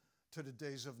prior to the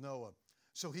days of Noah.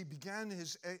 So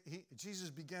Jesus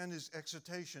began his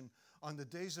exhortation on the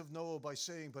days of Noah by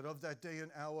saying, "But of that day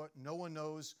and hour no one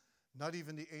knows, not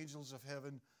even the angels of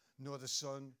heaven, nor the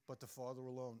Son, but the Father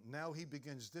alone." Now he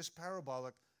begins this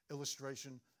parabolic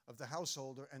illustration of the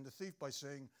householder and the thief by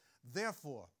saying,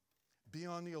 "Therefore, be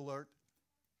on the alert,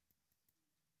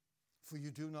 for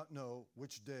you do not know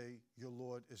which day your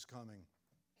Lord is coming."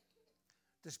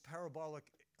 This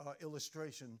parabolic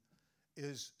illustration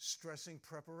is stressing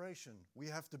preparation. We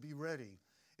have to be ready.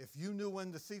 If you knew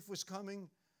when the thief was coming,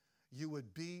 you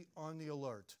would be on the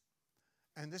alert.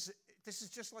 And this is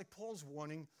just like Paul's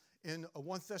warning in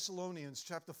 1 Thessalonians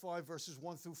chapter 5, verses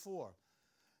 1 through 4.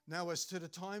 "Now as to the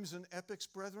times and epochs,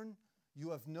 brethren, you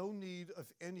have no need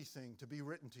of anything to be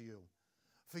written to you.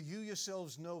 For you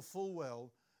yourselves know full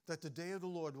well that the day of the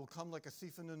Lord will come like a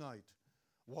thief in the night.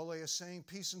 While they are saying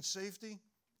peace and safety,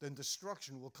 then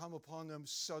destruction will come upon them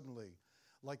suddenly,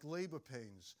 like labor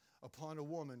pains upon a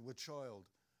woman with child,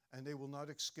 and they will not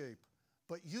escape.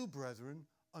 But you, brethren,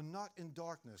 are not in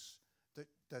darkness,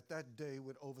 that day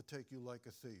would overtake you like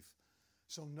a thief."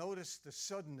 So notice the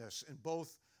suddenness in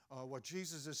both what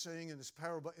Jesus is saying in this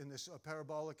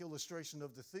parabolic illustration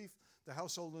of the thief, the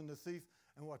household and the thief,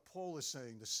 and what Paul is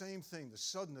saying. The same thing, the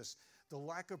suddenness, the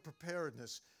lack of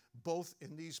preparedness, both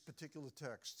in these particular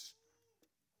texts.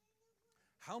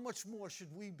 How much more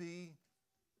should we be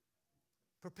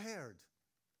prepared,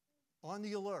 on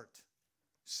the alert,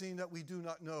 seeing that we do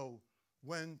not know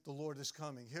when the Lord is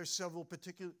coming? Here's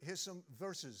some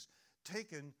verses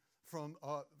taken from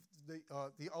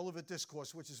the Olivet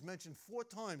Discourse, which is mentioned 4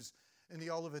 times in the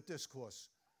Olivet Discourse.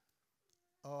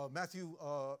 Matthew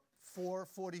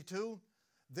 4:42,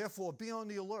 "Therefore be on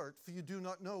the alert, for you do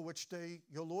not know which day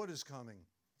your Lord is coming."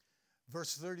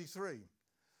 Verse 33,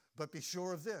 "But be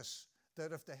sure of this,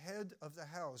 that if the head of the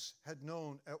house had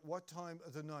known at what time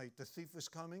of the night the thief was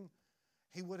coming,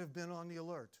 he would have been on the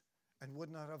alert and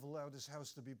would not have allowed his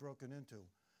house to be broken into."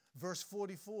 Verse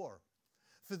 44,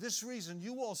 "For this reason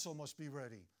you also must be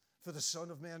ready, for the Son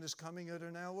of Man is coming at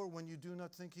an hour when you do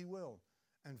not think he will."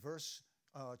 And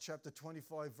chapter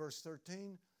 25, verse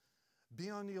 13, "Be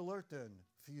on the alert then,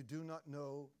 for you do not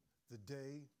know the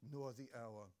day nor the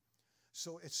hour."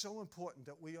 So it's so important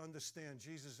that we understand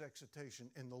Jesus'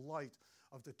 exhortation in the light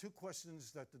of the 2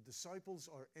 questions that the disciples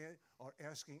are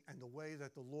asking and the way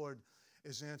that the Lord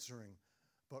is answering.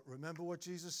 But remember what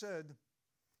Jesus said,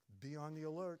 be on the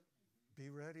alert, be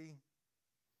ready.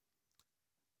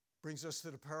 Brings us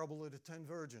to the parable of the 10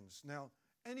 virgins. Now,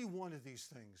 any one of these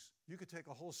things, you could take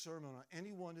a whole sermon on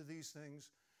any one of these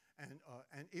things, and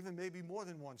even maybe more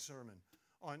than one sermon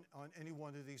on any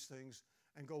one of these things,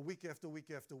 and go week after week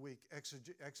after week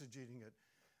exegeting it.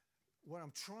 What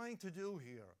I'm trying to do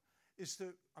here is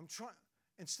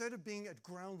instead of being at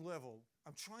ground level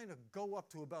I'm trying to go up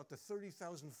to about the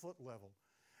 30,000 foot level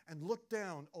and look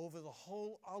down over the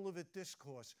whole Olivet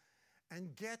Discourse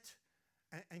and get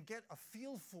a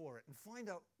feel for it and find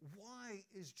out, why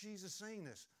is Jesus saying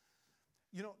this?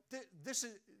 You know, this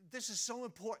is so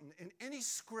important. In any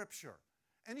scripture,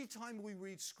 anytime we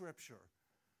read scripture,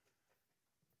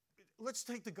 let's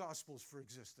take the Gospels for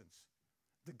existence.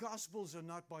 The Gospels are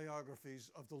not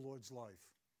biographies of the Lord's life.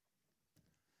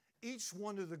 Each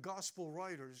one of the Gospel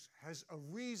writers has a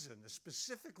reason, a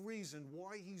specific reason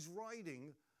why he's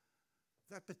writing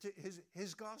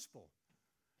his Gospel.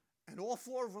 And all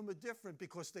four of them are different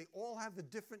because they all have a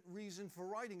different reason for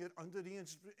writing it under the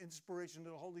inspiration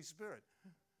of the Holy Spirit.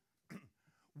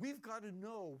 We've got to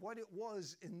know what it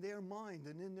was in their mind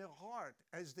and in their heart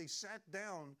as they sat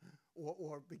down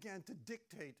or began to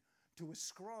dictate, to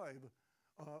ascribe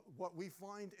what we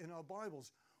find in our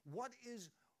Bibles. What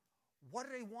do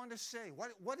they want to say?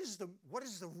 What is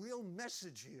the real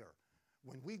message here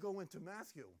when we go into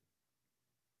Matthew?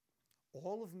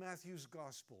 All of Matthew's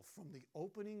gospel, from the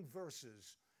opening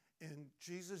verses in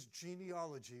Jesus'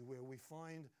 genealogy, where we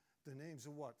find the names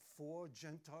of 4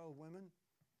 Gentile women?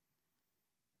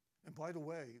 And by the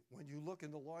way, when you look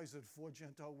in the lives of 4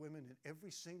 Gentile women, in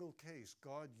every single case,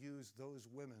 God used those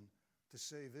women to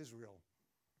save Israel.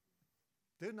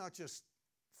 They're not just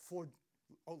 4,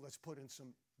 let's put in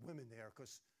some women there,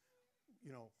 because,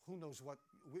 who knows what,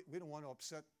 we don't want to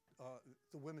upset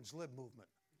the women's lib movement.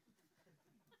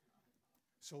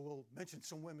 So we'll mention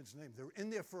some women's names. They're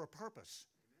in there for a purpose.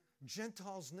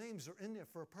 Gentiles' names are in there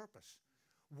for a purpose.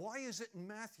 Why is it in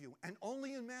Matthew, and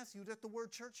only in Matthew, that the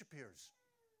word church appears?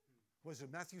 Was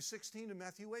it Matthew 16 and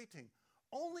Matthew 18?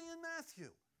 Only in Matthew.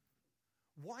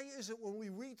 Why is it when we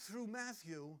read through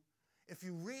Matthew, if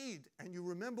you read and you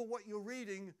remember what you're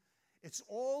reading, it's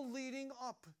all leading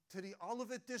up to the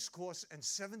Olivet Discourse and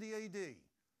 70 AD.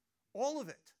 All of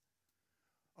it.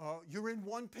 You're in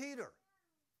 1 Peter.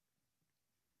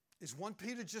 Is 1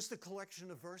 Peter just a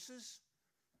collection of verses?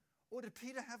 Or did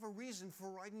Peter have a reason for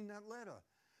writing that letter?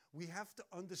 We have to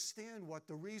understand what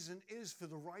the reason is for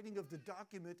the writing of the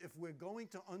document if we're going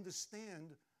to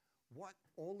understand what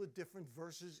all the different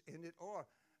verses in it are.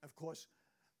 Of course,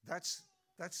 that's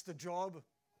the job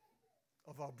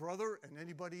of our brother and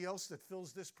anybody else that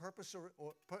fills this purpose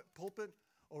or pulpit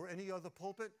or any other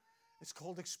pulpit. It's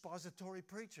called expository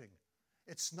preaching.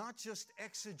 It's not just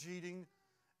exegeting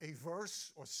a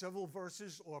verse or several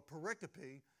verses or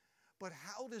pericope, but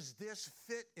how does this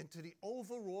fit into the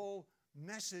overall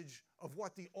message of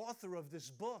what the author of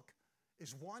this book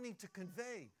is wanting to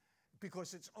convey?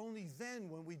 Because it's only then,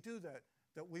 when we do that,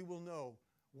 that we will know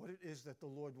what it is that the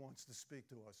Lord wants to speak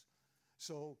to us.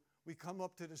 So we come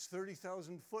up to this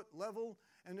 30,000 foot level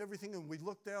and everything, and we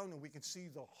look down and we can see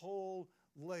the whole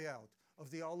layout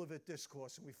of the Olivet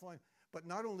Discourse. And we find, but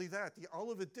not only that, the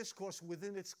Olivet Discourse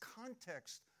within its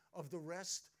context of the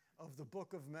rest of the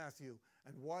book of Matthew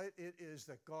and what it is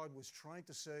that God was trying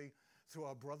to say through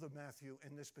our brother Matthew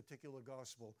in this particular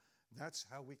gospel. That's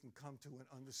how we can come to an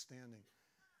understanding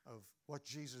of what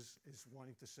Jesus is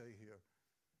wanting to say here.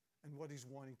 And what he's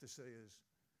wanting to say is,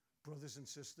 brothers and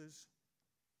sisters,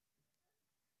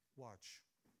 watch.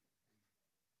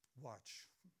 Watch.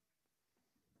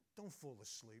 Don't fall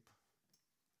asleep.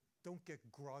 Don't get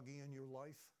groggy in your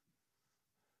life.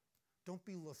 Don't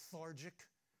be lethargic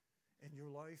in your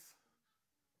life.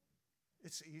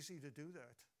 It's easy to do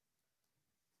that.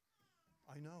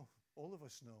 I know. All of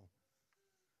us know.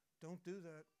 Don't do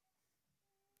that.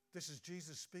 This is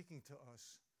Jesus speaking to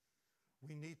us.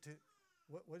 We need to,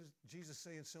 what does Jesus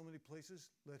say in so many places?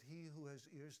 Let he who has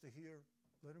ears to hear,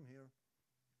 let him hear.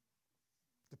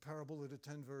 The parable of the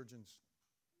 10 virgins.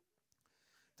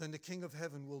 Then the kingdom of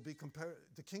heaven will be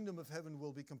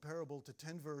comparable to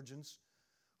 10 virgins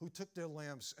who took their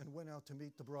lamps and went out to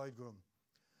meet the bridegroom.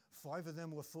 5 of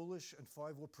them were foolish and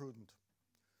 5 were prudent.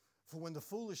 For when the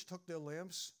foolish took their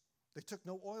lamps, they took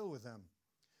no oil with them,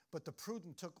 but the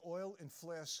prudent took oil in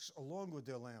flasks along with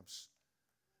their lamps.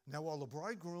 Now while the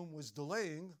bridegroom was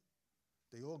delaying,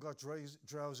 they all got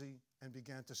drowsy and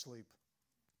began to sleep,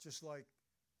 just like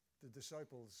the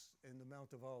disciples in the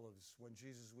Mount of Olives when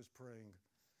Jesus was praying.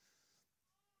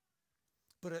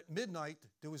 But at midnight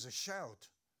there was a shout,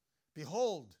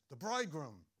 "Behold, the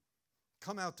bridegroom,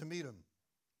 come out to meet him."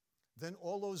 Then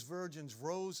all those virgins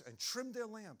rose and trimmed their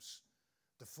lamps.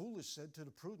 The foolish said to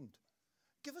the prudent,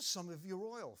 "Give us some of your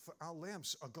oil, for our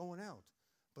lamps are going out."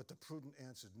 But the prudent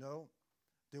answered, "No,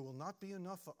 there will not be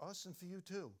enough for us and for you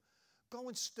too. Go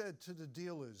instead to the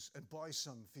dealers and buy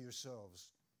some for yourselves."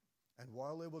 And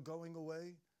while they were going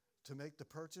away to make the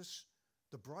purchase,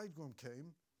 the bridegroom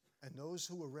came, and those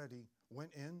who were ready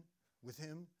went in, with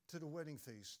him to the wedding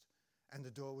feast, and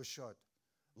the door was shut.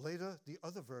 Later, the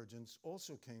other virgins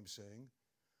also came, saying,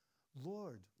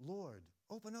 Lord, Lord,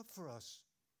 open up for us.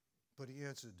 But he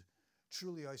answered,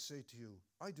 Truly I say to you,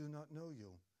 I do not know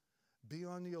you. Be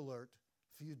on the alert,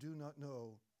 for you do not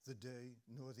know the day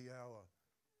nor the hour.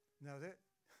 Now,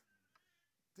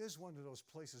 there's one of those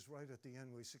places right at the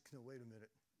end where you say, no, wait a minute.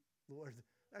 Lord,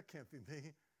 that can't be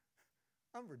me.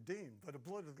 I'm redeemed by the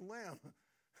blood of the Lamb.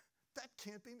 That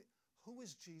can't be me. Who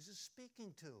is Jesus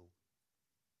speaking to?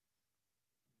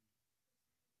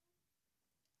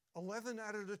 11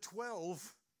 out of the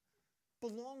 12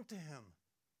 belong to him.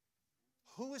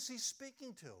 Who is he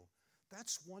speaking to?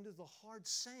 That's one of the hard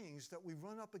sayings that we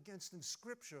run up against in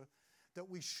Scripture, that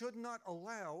we should not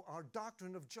allow our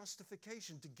doctrine of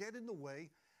justification to get in the way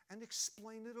and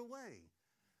explain it away.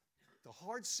 The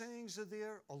hard sayings are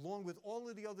there, along with all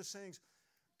of the other sayings,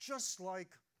 just like,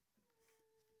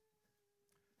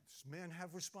 does man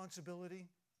have responsibility?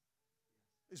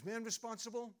 Is man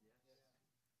responsible?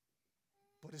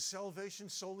 But is salvation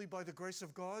solely by the grace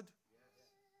of God?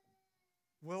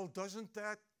 Well, doesn't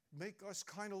that make us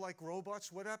kind of like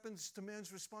robots? What happens to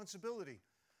man's responsibility?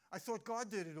 I thought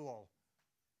God did it all.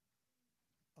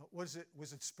 Was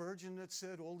it Spurgeon that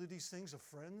said all of these things are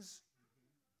friends?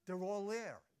 They're all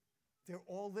there. They're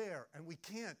all there, and we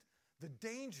can't. The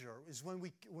danger is when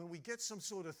we get some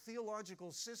sort of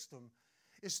theological system,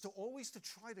 is to always to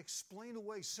try to explain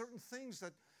away certain things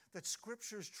that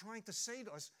Scripture is trying to say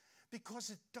to us, because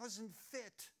it doesn't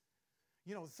fit.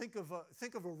 You know, think of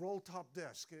a roll-top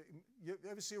desk. You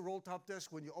ever see a roll-top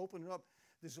desk? When you open it up,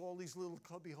 there's all these little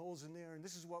cubby holes in there, and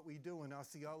this is what we do in our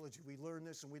theology. We learn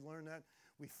this and we learn that.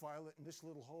 We file it in this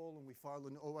little hole, and we file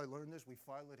it, I learned this. We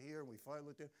file it here, and we file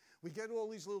it there. We get all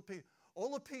these little pieces.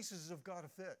 All the pieces have got to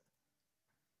fit.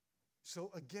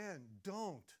 So again,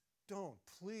 don't,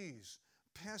 please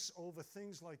pass over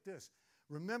things like this.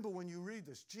 Remember when you read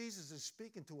this, Jesus is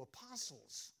speaking to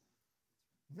apostles.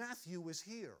 Matthew was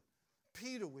here.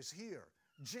 Peter was here.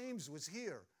 James was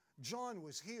here. John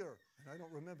was here. And I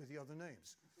don't remember the other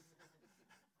names.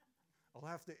 I'll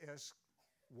have to ask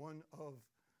one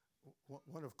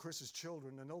of Chris's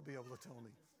children, and they'll be able to tell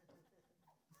me.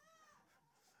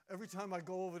 Every time I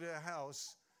go over to their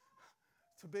house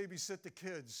to babysit the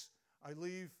kids, I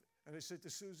leave and I say to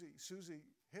Susie,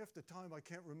 half the time I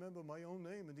can't remember my own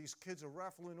name, and these kids are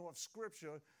raffling off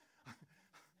Scripture.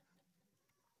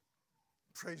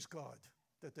 Praise God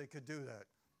that they could do that.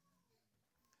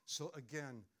 So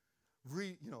again,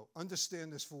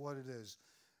 understand this for what it is.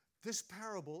 This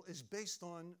parable is based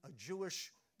on a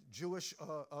Jewish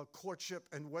courtship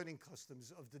and wedding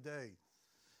customs of the day.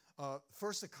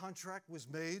 First, a contract was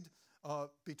made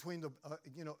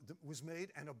was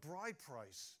made, and a bride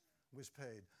price was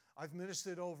paid. I've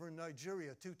ministered over in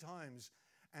Nigeria 2 times,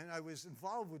 and I was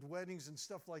involved with weddings and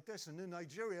stuff like this. And in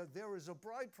Nigeria, there is a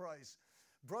bride price.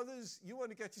 Brothers, you want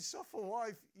to get yourself a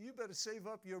wife, you better save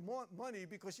up your money,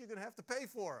 because you're going to have to pay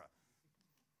for her.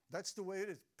 That's the way it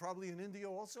is. Probably in India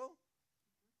also.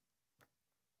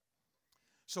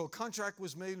 So a contract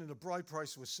was made and a bride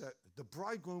price was set. The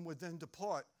bridegroom would then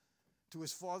depart to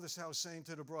his father's house, saying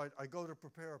to the bride, I go to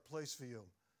prepare a place for you.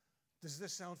 Does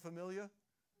this sound familiar?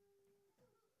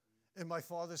 In my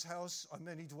Father's house are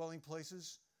many dwelling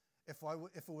places. If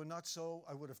it were not so,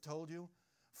 I would have told you.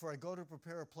 For I go to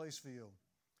prepare a place for you.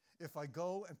 If I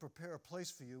go and prepare a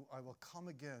place for you, I will come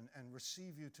again and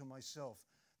receive you to myself,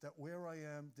 that where I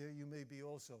am, there you may be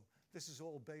also. This is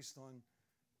all based on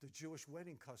the Jewish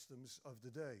wedding customs of the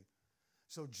day.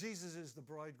 So Jesus is the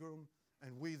bridegroom,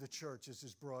 and we, the church, is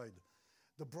his bride.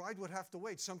 The bride would have to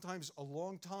wait, sometimes a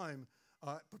long time,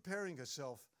 preparing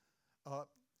herself,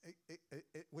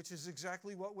 which is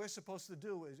exactly what we're supposed to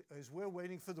do, as we're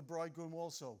waiting for the bridegroom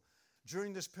also.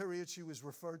 During this period, she was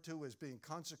referred to as being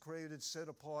consecrated, set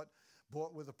apart,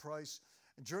 bought with a price.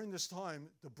 And during this time,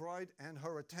 the bride and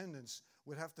her attendants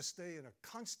would have to stay in a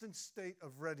constant state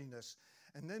of readiness.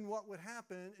 And then what would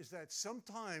happen is that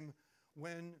sometime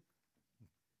when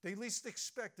they least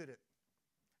expected it,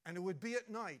 and it would be at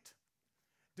night,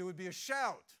 there would be a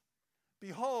shout,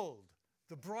 behold,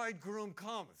 the bridegroom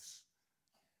cometh.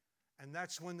 And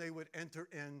that's when they would enter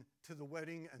into the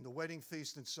wedding and the wedding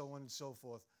feast and so on and so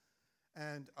forth.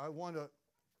 And I want to,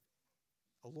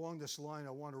 along this line,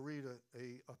 I want to read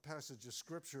a passage of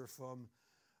Scripture from,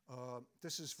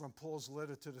 this is from Paul's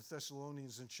letter to the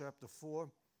Thessalonians in chapter 4.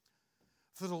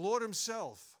 For the Lord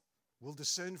himself will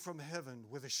descend from heaven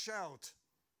with a shout,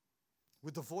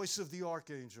 with the voice of the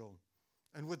archangel,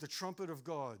 and with the trumpet of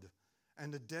God,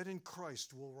 and the dead in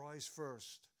Christ will rise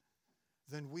first.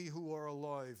 Then we who are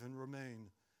alive and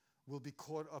remain will be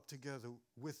caught up together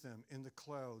with them in the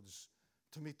clouds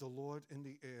to meet the Lord in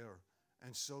the air,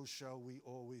 and so shall we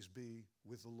always be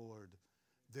with the Lord.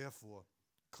 Therefore,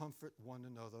 comfort one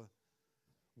another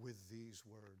with these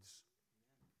words.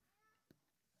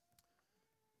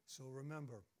 So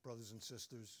remember, brothers and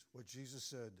sisters, what Jesus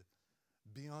said,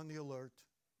 be on the alert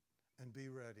and be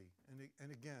ready.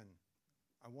 And again,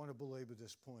 I want to belabor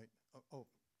this point.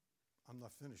 I'm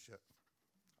not finished yet.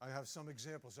 I have some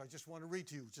examples I just want to read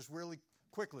to you, just really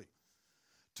quickly.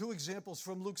 2 examples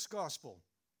from Luke's Gospel.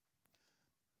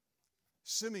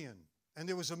 Simeon. And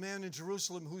there was a man in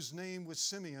Jerusalem whose name was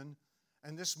Simeon,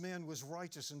 and this man was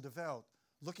righteous and devout,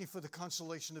 looking for the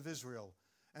consolation of Israel.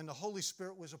 And the Holy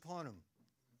Spirit was upon him.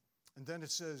 And then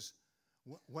it says,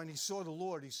 when he saw the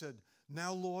Lord, he said,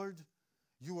 now, Lord,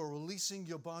 you are releasing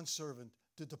your bondservant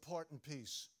to depart in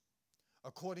peace,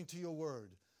 according to your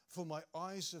word. For my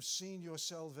eyes have seen your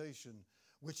salvation,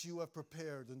 which you have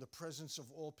prepared in the presence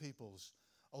of all peoples,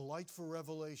 a light for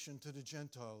revelation to the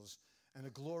Gentiles, and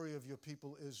a glory of your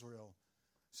people Israel.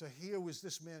 So here was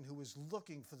this man who was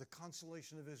looking for the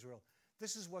consolation of Israel.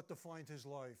 This is what defined his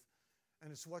life,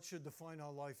 and it's what should define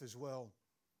our life as well.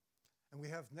 And we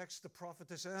have next the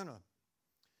prophetess Anna.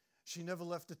 She never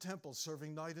left the temple,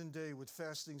 serving night and day with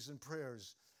fastings and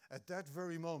prayers. At that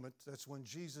very moment, that's when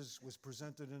Jesus was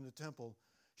presented in the temple,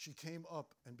 she came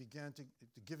up and began to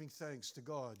giving thanks to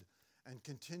God and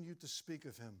continued to speak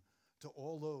of him to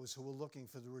all those who were looking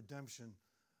for the redemption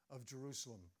of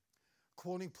Jerusalem.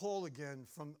 Quoting Paul again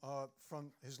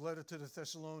from his letter to the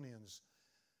Thessalonians.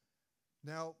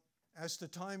 Now, as to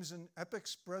times and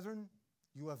epochs, brethren,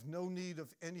 you have no need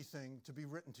of anything to be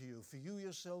written to you, for you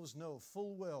yourselves know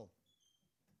full well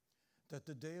that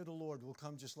the day of the Lord will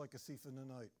come just like a thief in the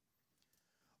night.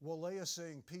 While they are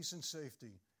saying peace and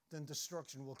safety, then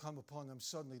destruction will come upon them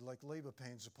suddenly like labor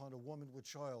pains upon a woman with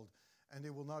child, and they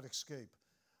will not escape.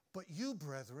 But you,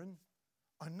 brethren,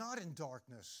 are not in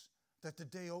darkness, that the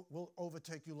day will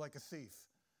overtake you like a thief.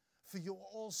 For you are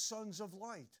all sons of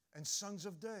light and sons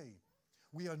of day.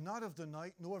 We are not of the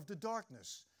night nor of the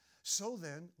darkness. So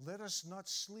then, let us not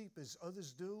sleep as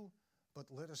others do, but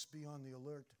let us be on the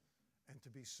alert and to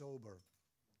be sober.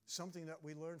 Something that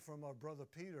we learned from our brother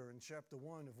Peter in chapter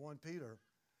 1 of 1 Peter.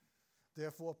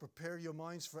 Therefore, prepare your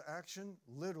minds for action,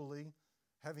 literally,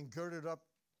 having girded up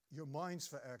your minds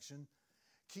for action.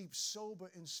 Keep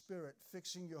sober in spirit,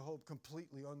 fixing your hope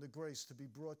completely on the grace to be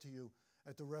brought to you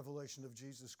at the revelation of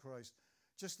Jesus Christ.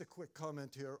 Just a quick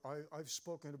comment here. I've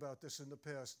spoken about this in the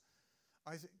past.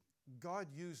 I think God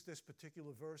used this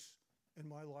particular verse in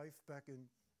my life back in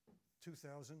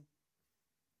 2000.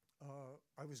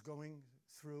 I was going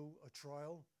through a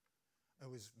trial. It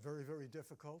was very, very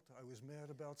difficult. I was mad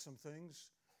about some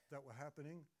things that were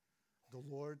happening. The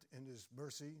Lord, in his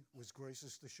mercy, was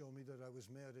gracious to show me that I was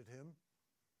mad at him.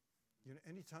 You know,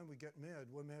 anytime we get mad,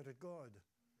 we're mad at God.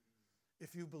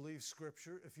 If you believe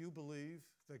Scripture, if you believe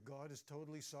that God is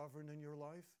totally sovereign in your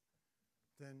life,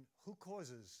 then who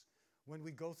causes? When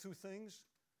we go through things,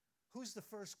 who's the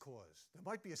first cause? There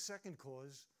might be a second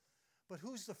cause, but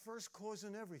who's the first cause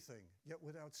in everything, yet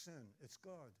without sin? It's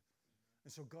God.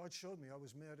 And so God showed me I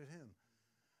was mad at him.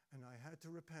 And I had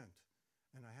to repent.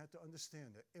 And I had to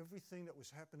understand that everything that was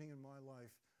happening in my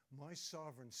life, my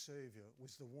sovereign Savior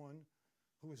was the one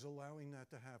who was allowing that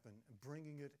to happen and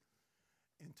bringing it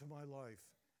into my life.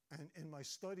 And in my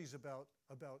studies about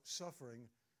suffering,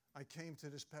 I came to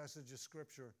this passage of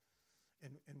Scripture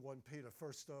in 1 Peter.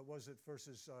 First, was it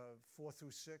verses 4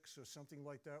 through 6 or something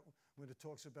like that, when it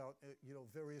talks about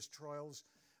various trials.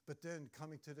 But then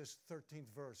coming to this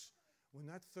 13th verse, when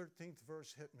that 13th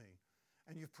verse hit me,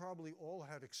 and you've probably all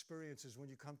had experiences when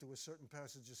you come to a certain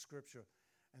passage of Scripture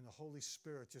and the Holy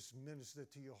Spirit just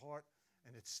ministered to your heart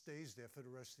and it stays there for the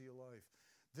rest of your life.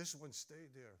 This one stayed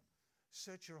there.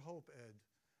 Set your hope, Ed,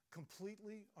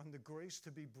 completely on the grace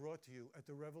to be brought to you at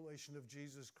the revelation of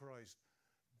Jesus Christ.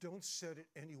 Don't set it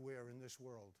anywhere in this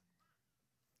world.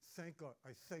 Thank God.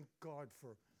 I thank God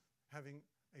for having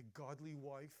a godly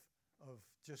wife of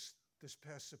just this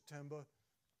past September,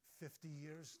 50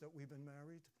 years that we've been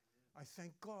married. I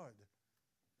thank God.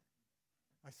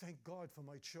 I thank God for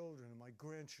my children and my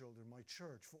grandchildren, my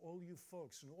church, for all you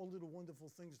folks and all of the wonderful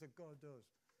things that God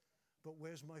does. But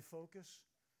where's my focus?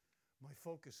 My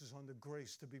focus is on the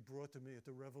grace to be brought to me at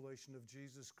the revelation of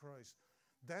Jesus Christ.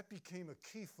 That became a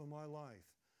key for my life.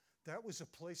 That was a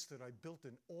place that I built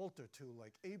an altar to,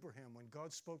 like Abraham. When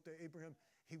God spoke to Abraham,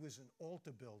 he was an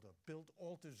altar builder. Build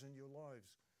altars in your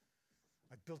lives.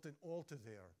 I built an altar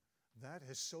there. That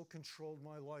has so controlled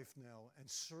my life now and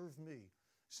served me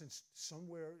since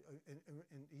somewhere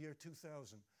in the year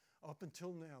 2000 up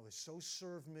until now has so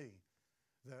served me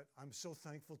that I'm so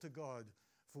thankful to God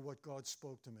for what God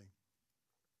spoke to me.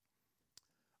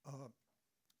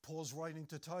 Paul's writing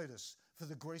to Titus, "For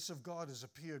the grace of God has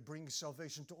appeared, bringing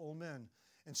salvation to all men,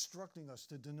 instructing us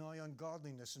to deny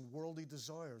ungodliness and worldly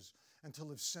desires, and to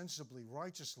live sensibly,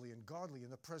 righteously, and godly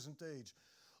in the present age,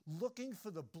 looking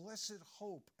for the blessed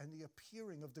hope and the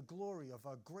appearing of the glory of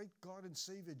our great God and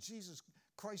Savior,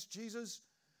 Christ Jesus,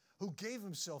 who gave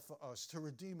himself for us to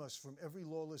redeem us from every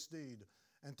lawless deed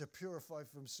and to purify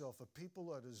for himself a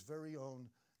people at his very own,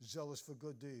 zealous for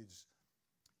good deeds."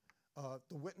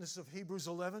 The witness of Hebrews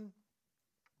 11,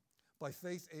 "By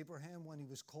faith Abraham, when he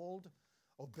was called,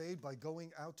 obeyed by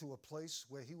going out to a place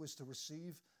where he was to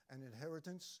receive an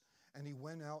inheritance, and he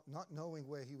went out not knowing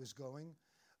where he was going.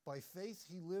 By faith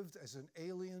he lived as an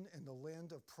alien in the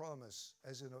land of promise,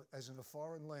 as in a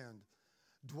foreign land,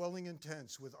 dwelling in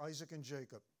tents with Isaac and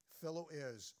Jacob, fellow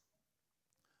heirs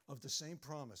of the same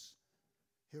promise."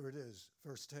 Here it is,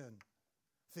 verse 10.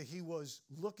 "For he was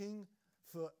looking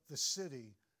for the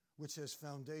city which has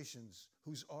foundations,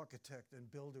 whose architect and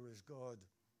builder is God."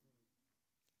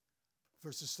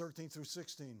 Verses 13 through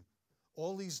 16.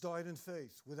 "All these died in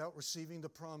faith without receiving the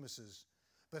promises,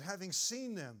 but having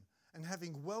seen them and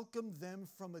having welcomed them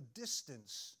from a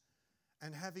distance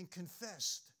and having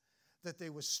confessed that they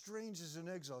were strangers and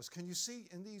exiles." Can you see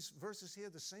in these verses here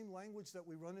the same language that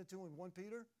we run into in 1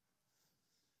 Peter?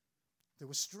 They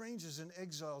were strangers and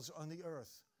exiles on the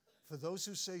earth. For those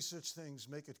who say such things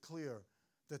make it clear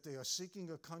that they are seeking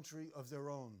a country of their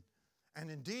own. And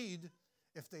indeed,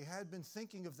 if they had been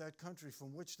thinking of that country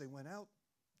from which they went out,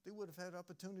 they would have had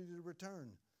opportunity to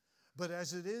return. But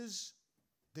as it is,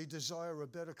 they desire a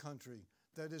better country,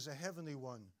 that is, a heavenly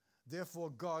one. Therefore,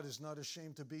 God is not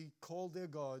ashamed to be called their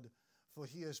God, for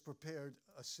he has prepared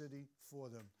a city for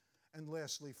them. And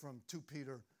lastly, from 2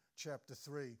 Peter chapter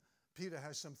 3, Peter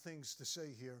has some things to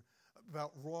say here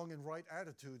about wrong and right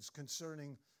attitudes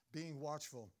concerning being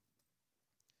watchful.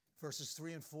 Verses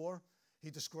 3 and 4,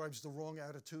 he describes the wrong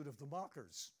attitude of the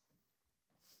mockers.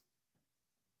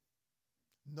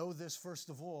 "Know this first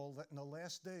of all, that in the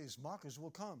last days mockers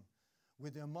will come,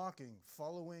 with their mocking,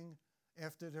 following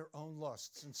after their own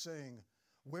lusts, and saying,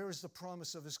 'Where is the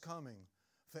promise of his coming?'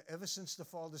 For ever since the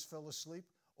fathers fell asleep,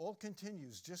 all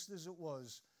continues just as it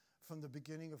was from the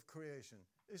beginning of creation."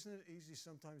 Isn't it easy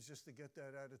sometimes just to get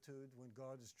that attitude when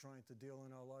God is trying to deal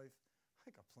in our life?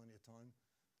 I got plenty of time.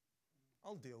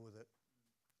 I'll deal with it.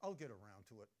 I'll get around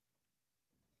to it.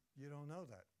 You don't know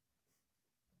that.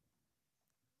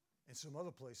 In some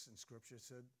other place in Scripture it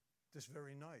said, "This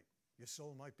very night your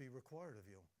soul might be required of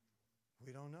you."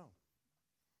 We don't know.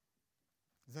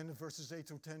 Then in verses 8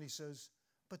 through 10 he says,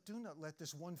 "But do not let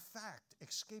this one fact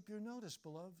escape your notice,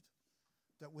 beloved,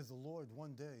 that with the Lord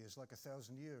 1 day is like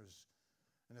 1,000 years,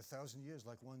 and 1,000 years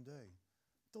like 1 day.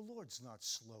 The Lord's not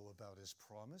slow about his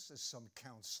promise, as some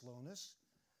count slowness,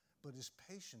 but is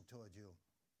patient toward you,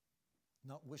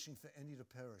 not wishing for any to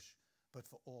perish, but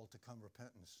for all to come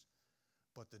repentance.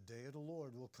 But the day of the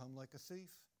Lord will come like a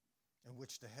thief, in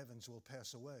which the heavens will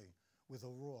pass away with a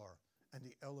roar, and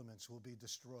the elements will be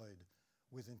destroyed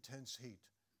with intense heat,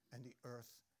 and the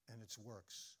earth and its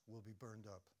works will be burned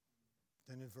up."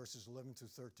 Then in verses 11 through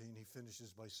 13, he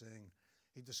finishes by saying,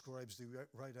 he describes the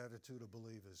right attitude of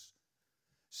believers.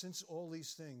 "Since all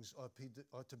these things are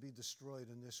to be destroyed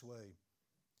in this way,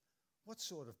 what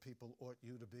sort of people ought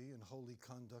you to be in holy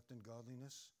conduct and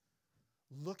godliness,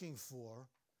 looking for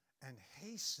and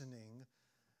hastening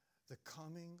the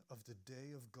coming of the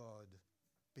day of God,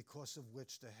 because of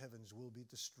which the heavens will be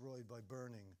destroyed by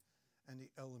burning, and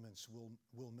the elements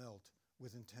will melt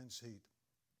with intense heat?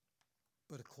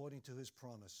 But according to his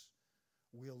promise,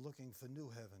 we are looking for new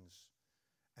heavens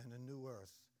and a new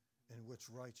earth in which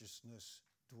righteousness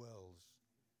dwells."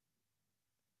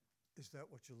 Is that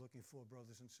what you're looking for,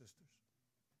 brothers and sisters?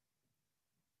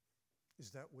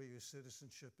 Is that where your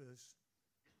citizenship is?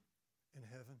 In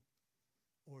heaven?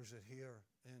 Or is it here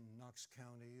in Knox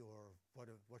County, or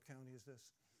what county is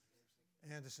this?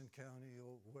 Anderson County,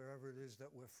 or wherever it is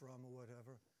that we're from, or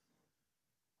whatever?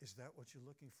 Is that what you're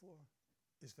looking for?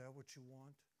 Is that what you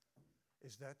want?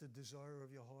 Is that the desire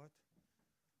of your heart?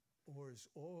 Or is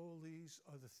all these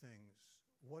other things?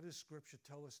 What does Scripture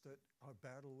tell us that our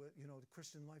battle with? You know, the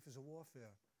Christian life is a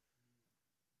warfare.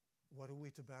 What are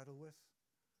we to battle with?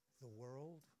 The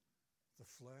world, the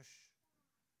flesh,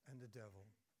 and the devil.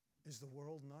 Is the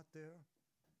world not there?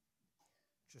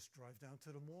 Just drive down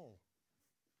to the mall.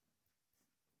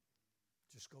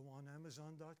 Just go on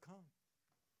Amazon.com.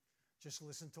 Just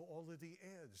listen to all of the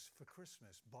ads for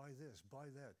Christmas. Buy this, buy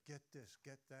that, get this,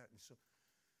 get that. And so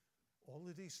all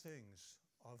of these things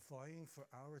are vying for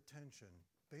our attention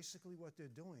basically what they're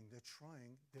doing, they're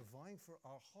vying for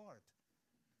our heart.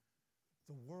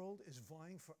 The world is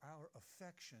vying for our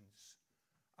affections.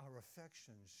 Our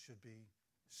affections should be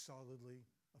solidly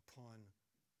upon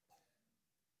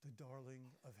the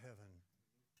darling of heaven.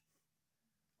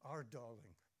 Our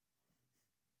darling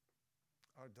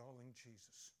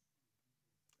Jesus.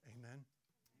 Amen.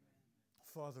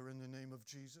 Father, in the name of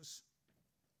Jesus,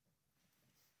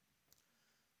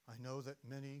 I know that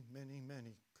many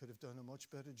could have done a much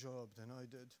better job than I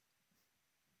did.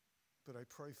 But I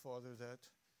pray, Father, that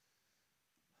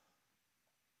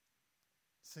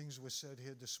things were said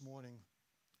here this morning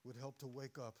would help to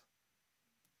wake up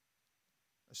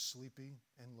a sleepy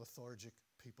and lethargic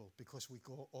people, because we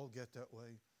all get that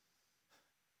way.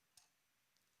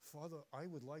 Father, I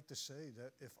would like to say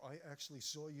that if I actually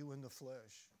saw you in the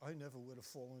flesh, I never would have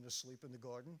fallen asleep in the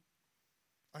garden.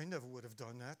 I never would have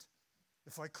done that.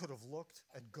 If I could have looked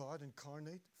at God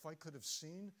incarnate, if I could have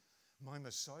seen my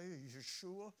Messiah,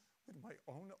 Yeshua, with my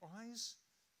own eyes,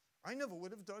 I never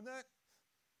would have done that.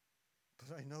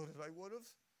 But I know that I would have,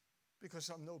 because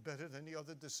I'm no better than the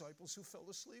other disciples who fell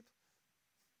asleep.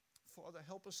 Father,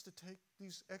 help us to take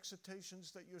these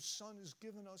exhortations that your Son has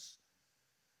given us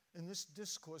in this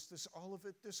discourse, this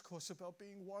Olivet discourse about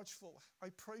being watchful. I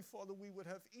pray, Father, we would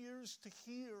have ears to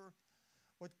hear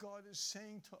what God is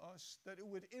saying to us, that it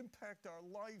would impact our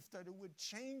life, that it would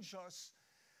change us,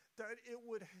 that it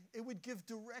would give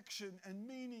direction and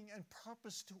meaning and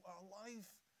purpose to our life,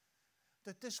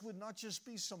 that this would not just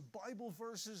be some Bible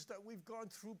verses that we've gone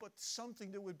through, but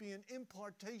something that would be an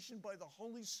impartation by the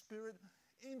Holy Spirit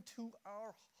into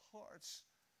our hearts.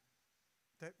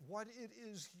 That what it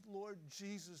is, Lord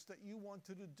Jesus, that you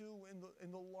wanted to do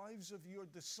in the lives of your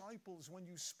disciples when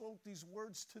you spoke these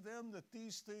words to them, that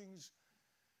these things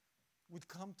would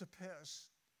come to pass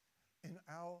in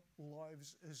our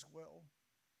lives as well.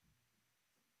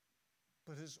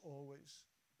 But as always,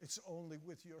 it's only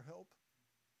with your help.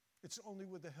 It's only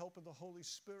with the help of the Holy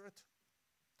Spirit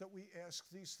that we ask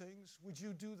these things. Would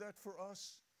you do that for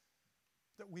us?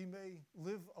 That we may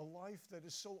live a life that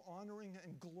is so honoring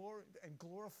and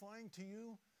glorifying to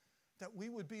you, that we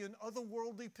would be an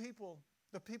otherworldly people.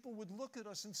 The people would look at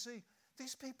us and say,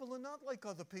 these people are not like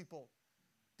other people.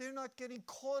 They're not getting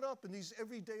caught up in these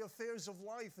everyday affairs of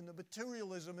life and the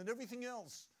materialism and everything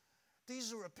else.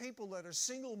 These are a people that are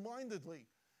single-mindedly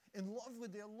in love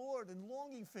with their Lord and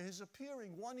longing for his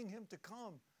appearing, wanting him to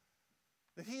come.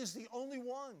 That he is the only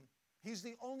one. He's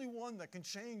the only one that can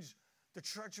change the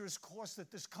treacherous course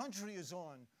that this country is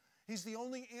on. He's the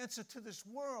only answer to this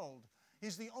world.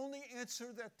 He's the only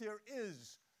answer that there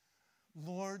is.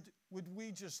 Lord, would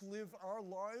we just live our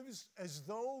lives as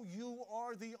though you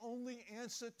are the only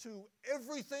answer to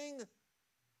everything?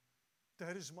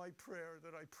 That is my prayer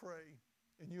that I pray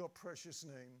in your precious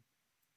name.